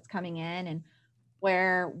workforce that's coming in and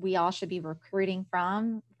where we all should be recruiting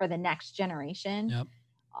from for the next generation. Yep.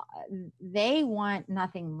 They want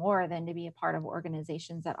nothing more than to be a part of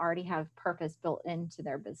organizations that already have purpose built into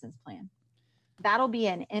their business plan. That'll be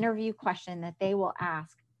an interview question that they will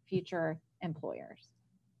ask future employers.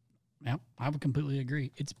 Yeah, I would completely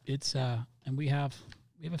agree. It's and we have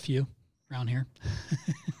a few around here.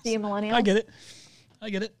 The millennials. I get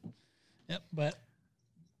it. Yep. But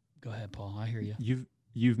go ahead, Paul. I hear you.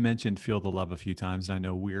 You've mentioned Feel the Love a few times. And I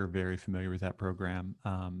know we're very familiar with that program.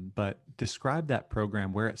 But describe that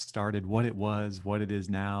program, where it started, what it was, what it is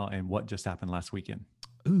now, and what just happened last weekend.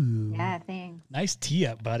 Ooh. Yeah, thanks. Nice tee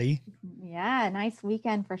up, buddy. Yeah, nice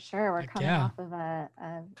weekend for sure. We're coming off of a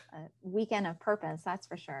weekend of purpose, that's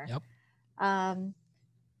for sure. Yep.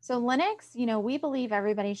 So Lennox, we believe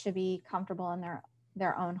everybody should be comfortable in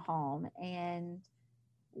their own home. And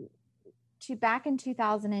back in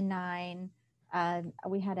 2009,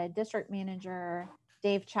 we had a district manager,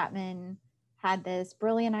 Dave Chapman, had this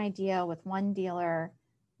brilliant idea with one dealer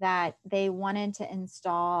that they wanted to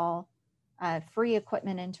install free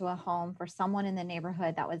equipment into a home for someone in the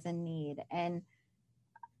neighborhood that was in need. And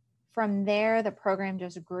from there, the program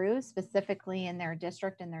just grew, specifically in their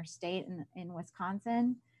district, in their state, in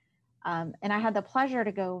Wisconsin. And I had the pleasure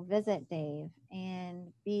to go visit Dave and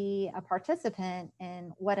be a participant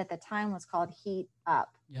in what at the time was called Heat Up.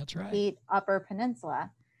 That's right. Heat Upper Peninsula.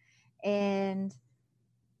 And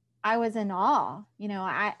I was in awe.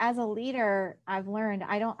 As a leader, I've learned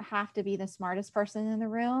I don't have to be the smartest person in the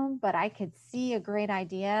room, but I could see a great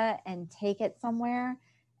idea and take it somewhere.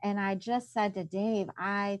 And I just said to Dave,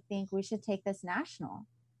 I think we should take this national.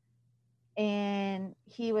 And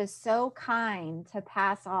he was so kind to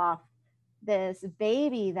pass off this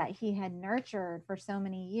baby that he had nurtured for so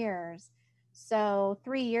many years. So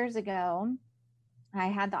 3 years ago, I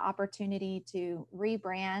had the opportunity to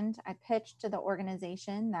rebrand. I pitched to the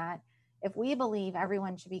organization that if we believe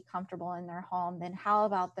everyone should be comfortable in their home, then how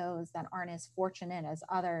about those that aren't as fortunate as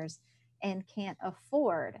others and can't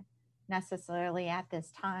afford necessarily at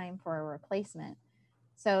this time for a replacement?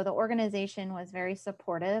 So the organization was very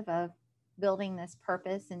supportive of building this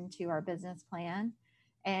purpose into our business plan.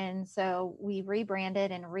 And so we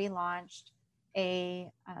rebranded and relaunched a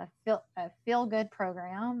feel good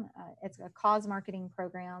program. It's a cause marketing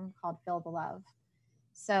program called Feel the Love.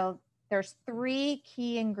 So there's 3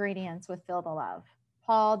 key ingredients with Feel the Love.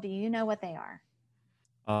 Paul, do you know what they are?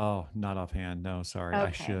 Oh, not offhand. No, sorry. Okay.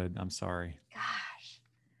 I should. I'm sorry. Gosh.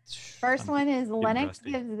 First one is Lennox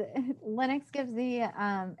gives the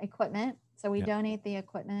equipment. So we donate the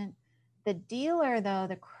equipment. The dealer, though,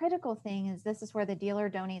 the critical thing is this is where the dealer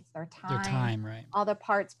donates their time, right? All the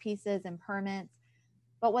parts, pieces, and permits.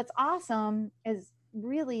 But what's awesome is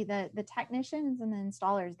really the technicians and the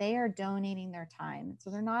installers, they are donating their time.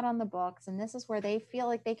 So they're not on the books. And this is where they feel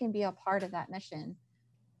like they can be a part of that mission.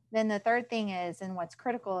 Then the third thing is, and what's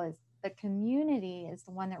critical is the community is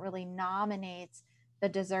the one that really nominates the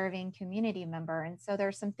deserving community member. And so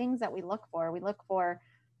there's some things that we look for. We look for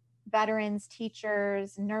veterans,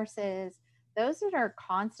 teachers, nurses, those that are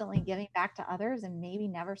constantly giving back to others and maybe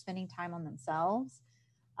never spending time on themselves.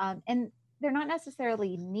 And they're not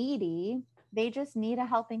necessarily needy. They just need a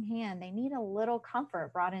helping hand. They need a little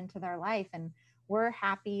comfort brought into their life. And we're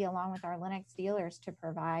happy, along with our Lennox dealers, to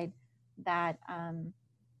provide that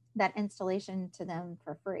installation to them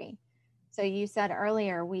for free. So you said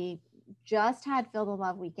earlier, we just had Feel the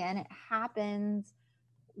Love weekend. It happens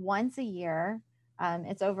once a year.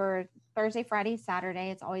 It's over Thursday, Friday, Saturday.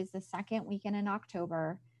 It's always the second weekend in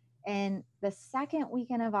October. And the second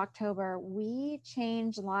weekend of October, we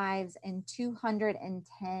change lives in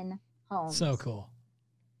 210 homes. So cool.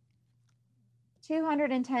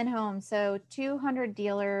 210 homes. So 200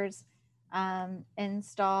 dealers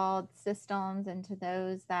installed systems into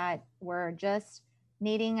those that were just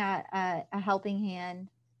needing a helping hand,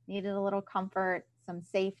 needed a little comfort, some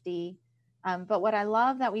safety. But what I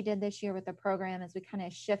love that we did this year with the program is we kind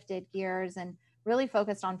of shifted gears and really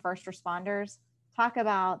focused on first responders. Talk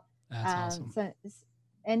about awesome. some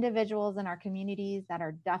individuals in our communities that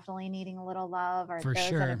are definitely needing a little love, or For those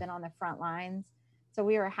sure. that have been on the front lines. So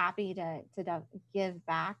we were happy to give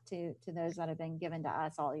back to those that have been given to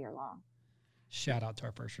us all year long. Shout out to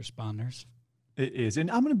our first responders. It is. And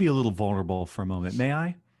I'm going to be a little vulnerable for a moment. May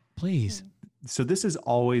I? Please. So this is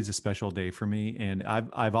always a special day for me. And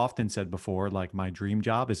I've often said before, like, my dream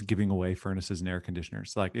job is giving away furnaces and air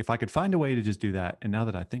conditioners. Like, if I could find a way to just do that. And now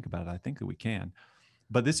that I think about it, I think that we can.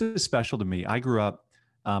 But this is special to me. I grew up,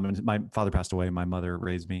 and my father passed away. My mother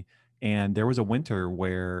raised me. And there was a winter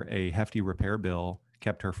where a hefty repair bill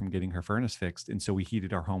kept her from getting her furnace fixed. And so we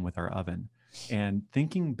heated our home with our oven. And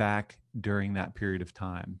thinking back during that period of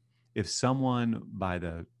time, if someone, by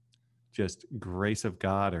the just grace of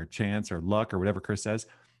God or chance or luck or whatever Chris says,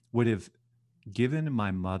 would have given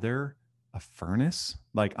my mother a furnace,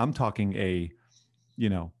 like I'm talking a,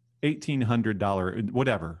 $1,800,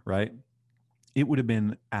 whatever, right? It would have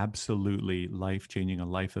been absolutely life-changing, a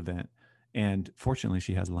life event. And fortunately,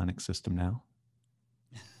 she has a Lennox system now,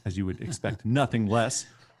 as you would expect, nothing less.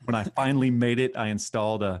 When I finally made it, I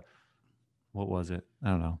installed what was it? I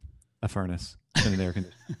don't know, a furnace and an air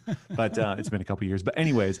conditioner. But it's been a couple of years. But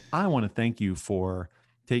anyways, I want to thank you for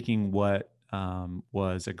taking what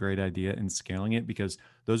was a great idea and scaling it, because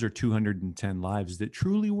those are 210 lives that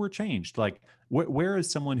truly were changed. Like, where is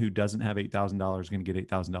someone who doesn't have $8,000 going to get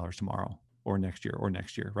 $8,000 tomorrow? Or next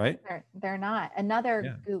year, right? They're not.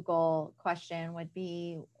 Another Google question would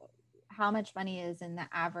be, how much money is in the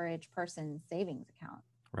average person's savings account?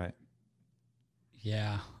 Right.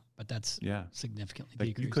 Yeah, but that's significantly like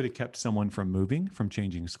decreased. You could have kept someone from moving, from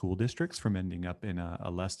changing school districts, from ending up in a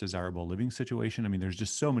less desirable living situation. I mean, there's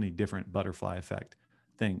just so many different butterfly effect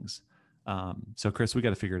things. So Chris, we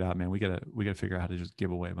got to figure it out, man. We got to figure out how to just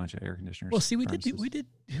give away a bunch of air conditioners. Well, see, we did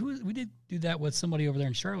do that with somebody over there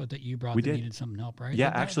in Charlotte that you brought that needed some help, right?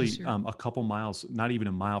 Yeah, actually, a couple miles, not even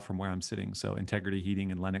a mile from where I'm sitting. So Integrity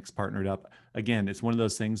Heating and Lennox partnered up. Again, it's one of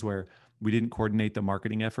those things where we didn't coordinate the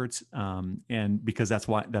marketing efforts, and because that's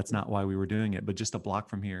not why we were doing it. But just a block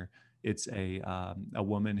from here, it's a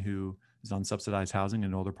woman who is on subsidized housing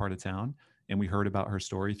in an older part of town, and we heard about her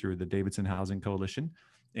story through the Davidson Housing Coalition.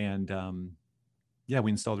 And we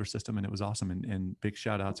installed her system, and it was awesome. And big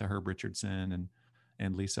shout out to Herb Richardson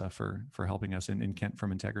and Lisa for helping us, and Kent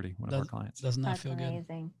from Integrity, one of our clients. Doesn't that That's feel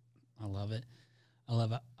amazing. Good? I love it.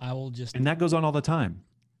 I will just. And that goes on all the time.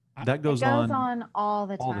 That goes on all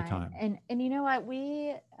the time. All the time. And you know what?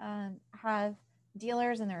 We have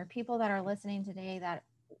dealers, and there are people that are listening today that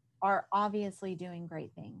are obviously doing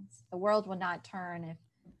great things. The world would not turn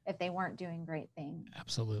if they weren't doing great things.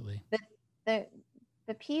 Absolutely.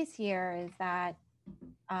 The piece here is that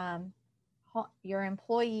your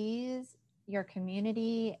employees, your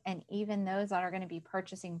community, and even those that are going to be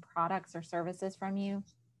purchasing products or services from you,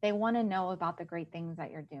 they want to know about the great things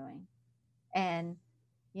that you're doing. And,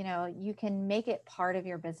 you can make it part of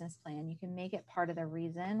your business plan. You can make it part of the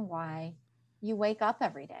reason why you wake up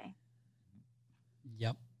every day.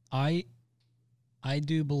 Yep. I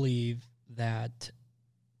do believe that,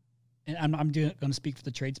 and I'm going to speak for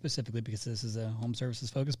the trade specifically because this is a home services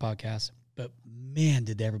focused podcast, but man,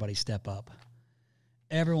 did everybody step up.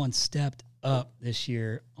 Everyone stepped up this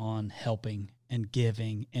year on helping and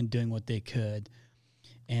giving and doing what they could.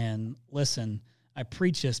 And listen, I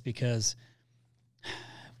preach this because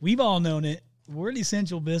we've all known it. We're an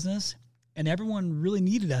essential business, and everyone really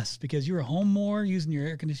needed us because you were home more, using your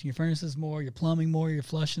air conditioning, your furnaces more, you're plumbing more, you're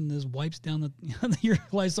flushing those wipes down your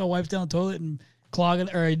Lysol wipes down the toilet and clogging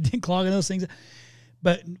those things.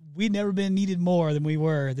 But we'd never been needed more than we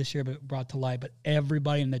were this year, but brought to light. But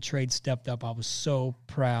everybody in the trade stepped up. I was so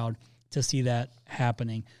proud to see that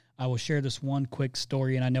happening. I will share this one quick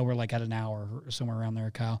story, and I know we're like at an hour or somewhere around there,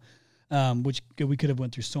 Kyle, which we could have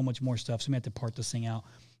went through so much more stuff, so we have to part this thing out.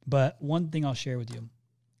 But one thing I'll share with you,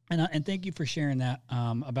 and thank you for sharing that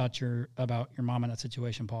about your mom in that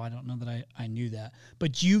situation, Paul. I don't know that I knew that,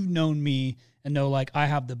 but you've known me and know like I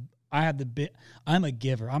have the bit. I'm a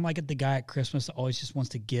giver. I'm like the guy at Christmas that always just wants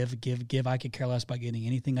to give. I could care less about getting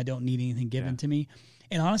anything. I don't need anything given to me.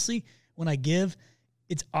 And honestly, when I give,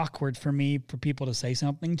 it's awkward for me for people to say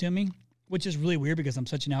something to me, which is really weird because I'm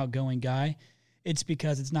such an outgoing guy. It's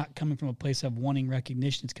because it's not coming from a place of wanting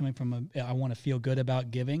recognition. It's coming from I want to feel good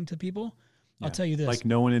about giving to people. Yeah. I'll tell you this. Like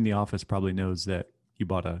no one in the office probably knows that you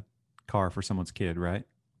bought a car for someone's kid, right?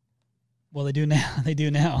 Well, they do now. They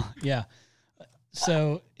do now. Yeah.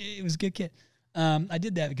 So it was a good kid. I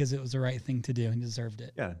did that because it was the right thing to do and deserved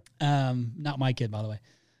it. Yeah. Not my kid, by the way.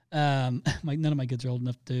 None of my kids are old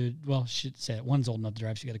enough to, well, I should say it. One's old enough to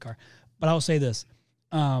drive. She got a car. But I'll say this.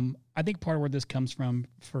 I think part of where this comes from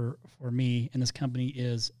for me and this company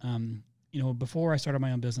is, before I started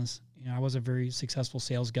my own business, I was a very successful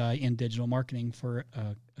sales guy in digital marketing for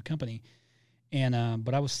a company.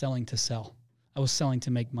 But I was selling to sell. I was selling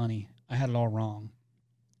to make money. I had it all wrong.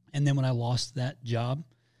 And then when I lost that job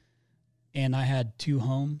and I had two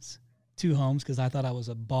homes because I thought I was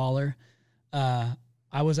a baller,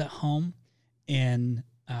 I was at home and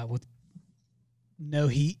with no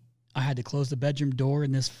heat. I had to close the bedroom door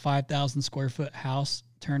in this 5,000 square foot house,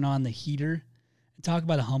 turn on the heater, and talk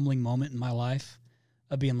about a humbling moment in my life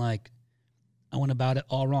of being like, I went about it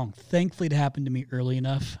all wrong. Thankfully, it happened to me early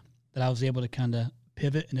enough that I was able to kind of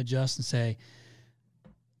pivot and adjust and say,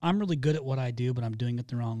 I'm really good at what I do, but I'm doing it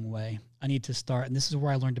the wrong way. I need to start. And this is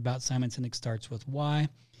where I learned about Simon Sinek starts with why.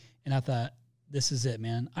 And I thought, this is it,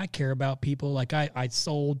 man. I care about people. Like I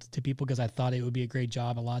sold to people because I thought it would be a great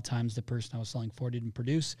job. A lot of times the person I was selling for didn't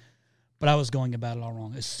produce, but I was going about it all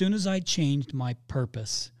wrong. As soon as I changed my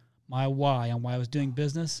purpose, my why on why I was doing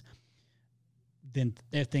business, then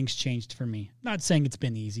things changed for me. Not saying it's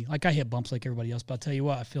been easy. Like I hit bumps like everybody else, but I'll tell you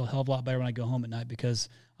what, I feel a hell of a lot better when I go home at night because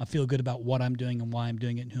I feel good about what I'm doing and why I'm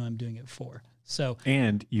doing it and who I'm doing it for. So,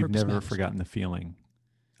 and you've never forgotten the feeling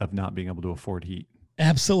of not being able to afford heat.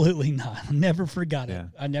 Absolutely not. I never forgot it. Yeah.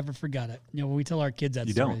 I never forgot it. When we tell our kids that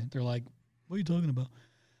story, they're like, what are you talking about?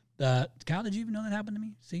 Kyle, did you even know that happened to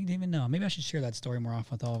me? So you didn't even know. Maybe I should share that story more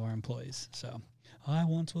often with all of our employees. So I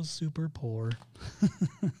once was super poor.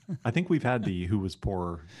 I think we've had the who was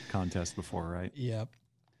poor contest before, right? Yep.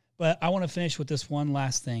 But I want to finish with this one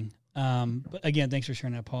last thing. But again, thanks for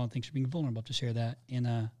sharing that, Paul, and thanks for being vulnerable to share that. And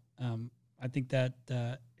I think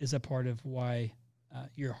that is a part of why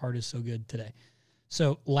your heart is so good today.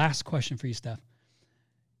 So last question for you, Steph.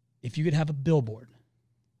 If you could have a billboard,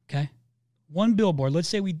 okay? One billboard. Let's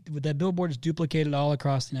say that billboard is duplicated all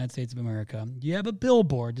across the United States of America. You have a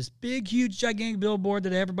billboard, this big, huge, gigantic billboard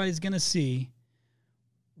that everybody's going to see.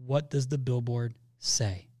 What does the billboard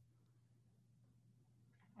say?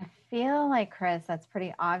 I feel like, Chris, that's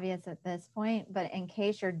pretty obvious at this point, but in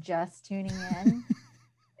case you're just tuning in,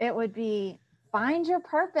 it would be find your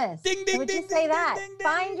purpose. Ding, ding, I would ding, just say ding, that. ding, ding,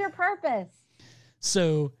 Find your purpose.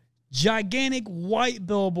 So gigantic white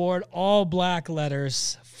billboard, all black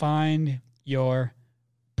letters, find your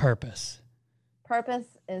purpose. Purpose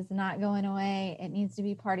is not going away. It needs to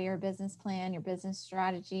be part of your business plan, your business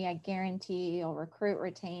strategy. I guarantee you'll recruit,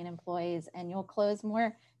 retain employees, and you'll close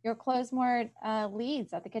more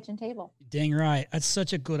leads at the kitchen table. Dang right. That's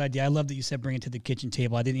such a good idea. I love that you said bring it to the kitchen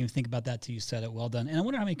table. I didn't even think about that till you said it. Well done. And I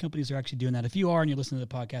wonder how many companies are actually doing that. If you are and you're listening to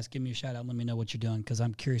the podcast, give me a shout out and let me know what you're doing because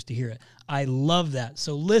I'm curious to hear it. I love that.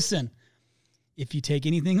 So listen, if you take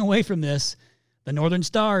anything away from this, the Northern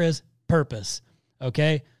Star is purpose.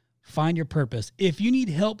 Okay? Find your purpose. If you need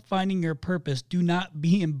help finding your purpose, do not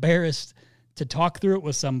be embarrassed to talk through it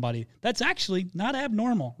with somebody. That's actually not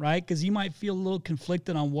abnormal, right? Because you might feel a little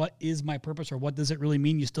conflicted on what is my purpose or what does it really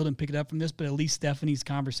mean. You still didn't pick it up from this, but at least Stephanie's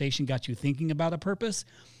conversation got you thinking about a purpose.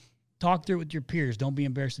 Talk through it with your peers. Don't be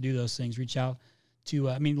embarrassed to do those things. Reach out to,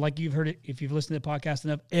 like you've heard it, if you've listened to the podcast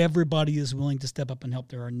enough, everybody is willing to step up and help.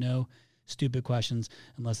 There are no stupid questions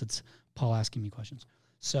unless it's Paul asking me questions.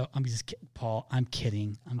 So I'm just kidding, Paul. I'm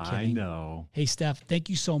kidding. I know. Hey, Steph, thank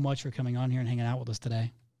you so much for coming on here and hanging out with us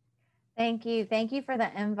today. Thank you. Thank you for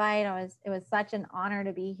the invite. It was such an honor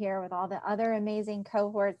to be here with all the other amazing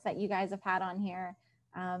cohorts that you guys have had on here.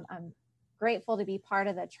 I'm grateful to be part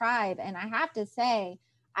of the tribe. And I have to say,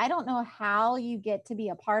 I don't know how you get to be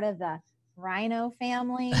a part of the Rhino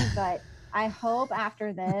family, but I hope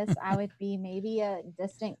after this, I would be maybe a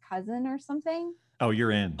distant cousin or something. Oh,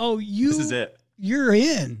 you're in. Oh, this is it. You're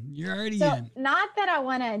in. You're already in. Not that I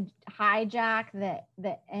want to hijack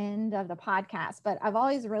the end of the podcast, but I've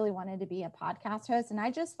always really wanted to be a podcast host. And I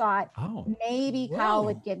just thought maybe Kyle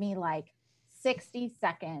would give me like 60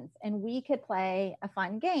 seconds and we could play a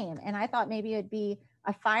fun game. And I thought maybe it'd be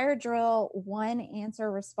a fire drill, one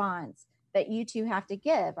answer response that you two have to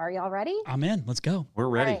give. Are y'all ready? I'm in. Let's go. We're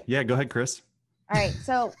ready. Right. Yeah, go ahead, Chris. All right.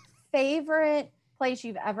 So favorite place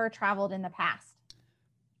you've ever traveled in the past?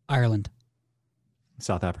 Ireland.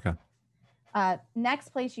 South Africa. Next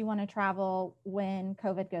place you want to travel when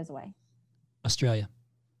COVID goes away? Australia.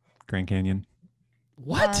 Grand Canyon.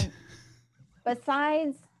 What?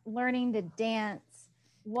 Besides learning to dance,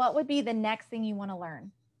 what would be the next thing you want to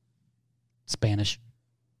learn? Spanish.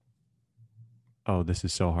 Oh, this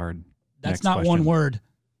is so hard. That's Next not question. one word.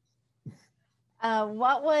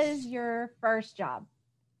 What was your first job?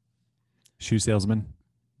 Shoe salesman.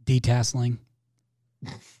 Detasseling.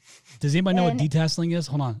 Does anybody know what detasseling is?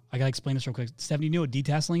 Hold on. I got to explain this real quick. Stephanie, you know what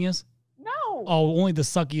detasseling is? No. Oh, only the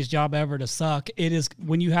suckiest job ever to suck. It is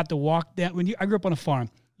when you have to walk down. I grew up on a farm.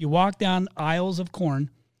 You walk down aisles of corn,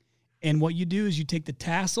 and what you do is you take the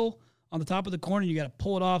tassel on the top of the corn and you got to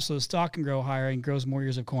pull it off so the stalk can grow higher and grows more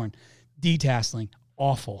ears of corn. Detasseling.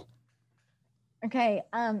 Awful. Okay.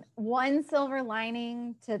 One silver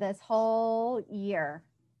lining to this whole year.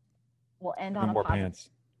 We'll end on No a more positive. pants.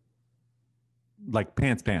 Like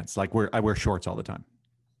pants. Like I wear shorts all the time.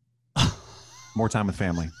 More time with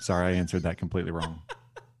family. Sorry, I answered that completely wrong.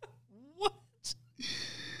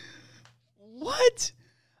 What?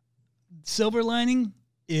 Silver lining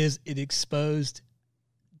is it exposed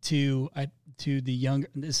to the younger.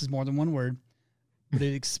 This is more than one word, but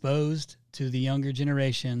it exposed to the younger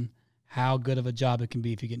generation how good of a job it can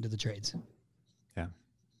be if you get into the trades. Yeah.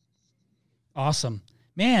 Awesome,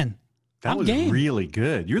 man. That was game. really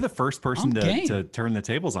good. You're the first person game. to turn the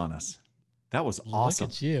tables on us. That was awesome.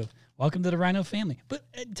 Look at you. Welcome to the Rhino family. But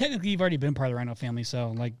technically, you've already been part of the Rhino family. So,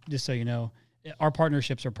 like, just so you know, our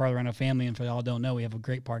partnerships are part of the Rhino family. And for y'all don't know, we have a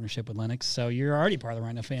great partnership with Lennox. So you're already part of the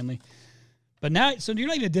Rhino family. But now, so you're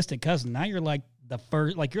not even a distant cousin. Now you're like the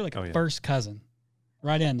first, like you're like a first cousin,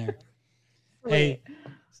 right in there. Hey,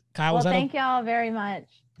 Kyle, well, thank y'all very much.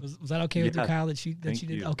 Was that okay with you, Kyle? That she did?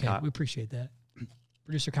 You, Okay, Kyle. we appreciate that.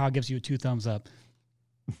 Producer Kyle gives you a 2 thumbs up.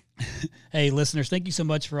 Hey, listeners, thank you so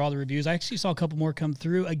much for all the reviews. I actually saw a couple more come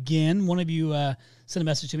through. Again, one of you sent a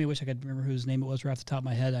message to me. I wish I could remember whose name it was right off the top of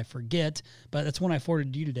my head. I forget, but that's one I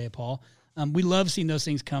forwarded to you today, Paul. We love seeing those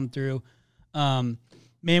things come through.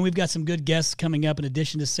 Man, we've got some good guests coming up in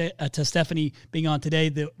addition to Stephanie being on today.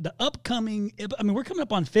 The upcoming, I mean, we're coming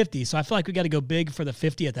up on 50, so I feel like we got to go big for the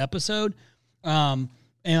 50th episode.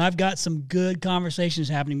 And I've got some good conversations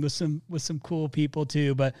happening with some cool people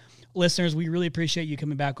too. But listeners, we really appreciate you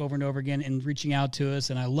coming back over and over again and reaching out to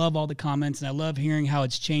us. And I love all the comments, and I love hearing how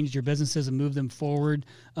it's changed your businesses and moved them forward.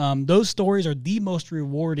 Those stories are the most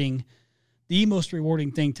rewarding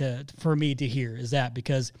thing for me to hear, is that,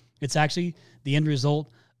 because it's actually the end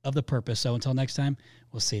result of the purpose. So until next time,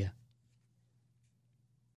 we'll see you.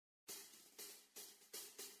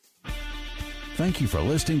 Thank you for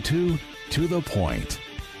listening to the Point.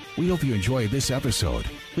 We hope you enjoyed this episode.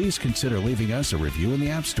 Please consider leaving us a review in the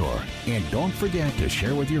App Store. And don't forget to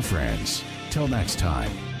share with your friends. Till next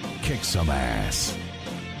time, kick some ass.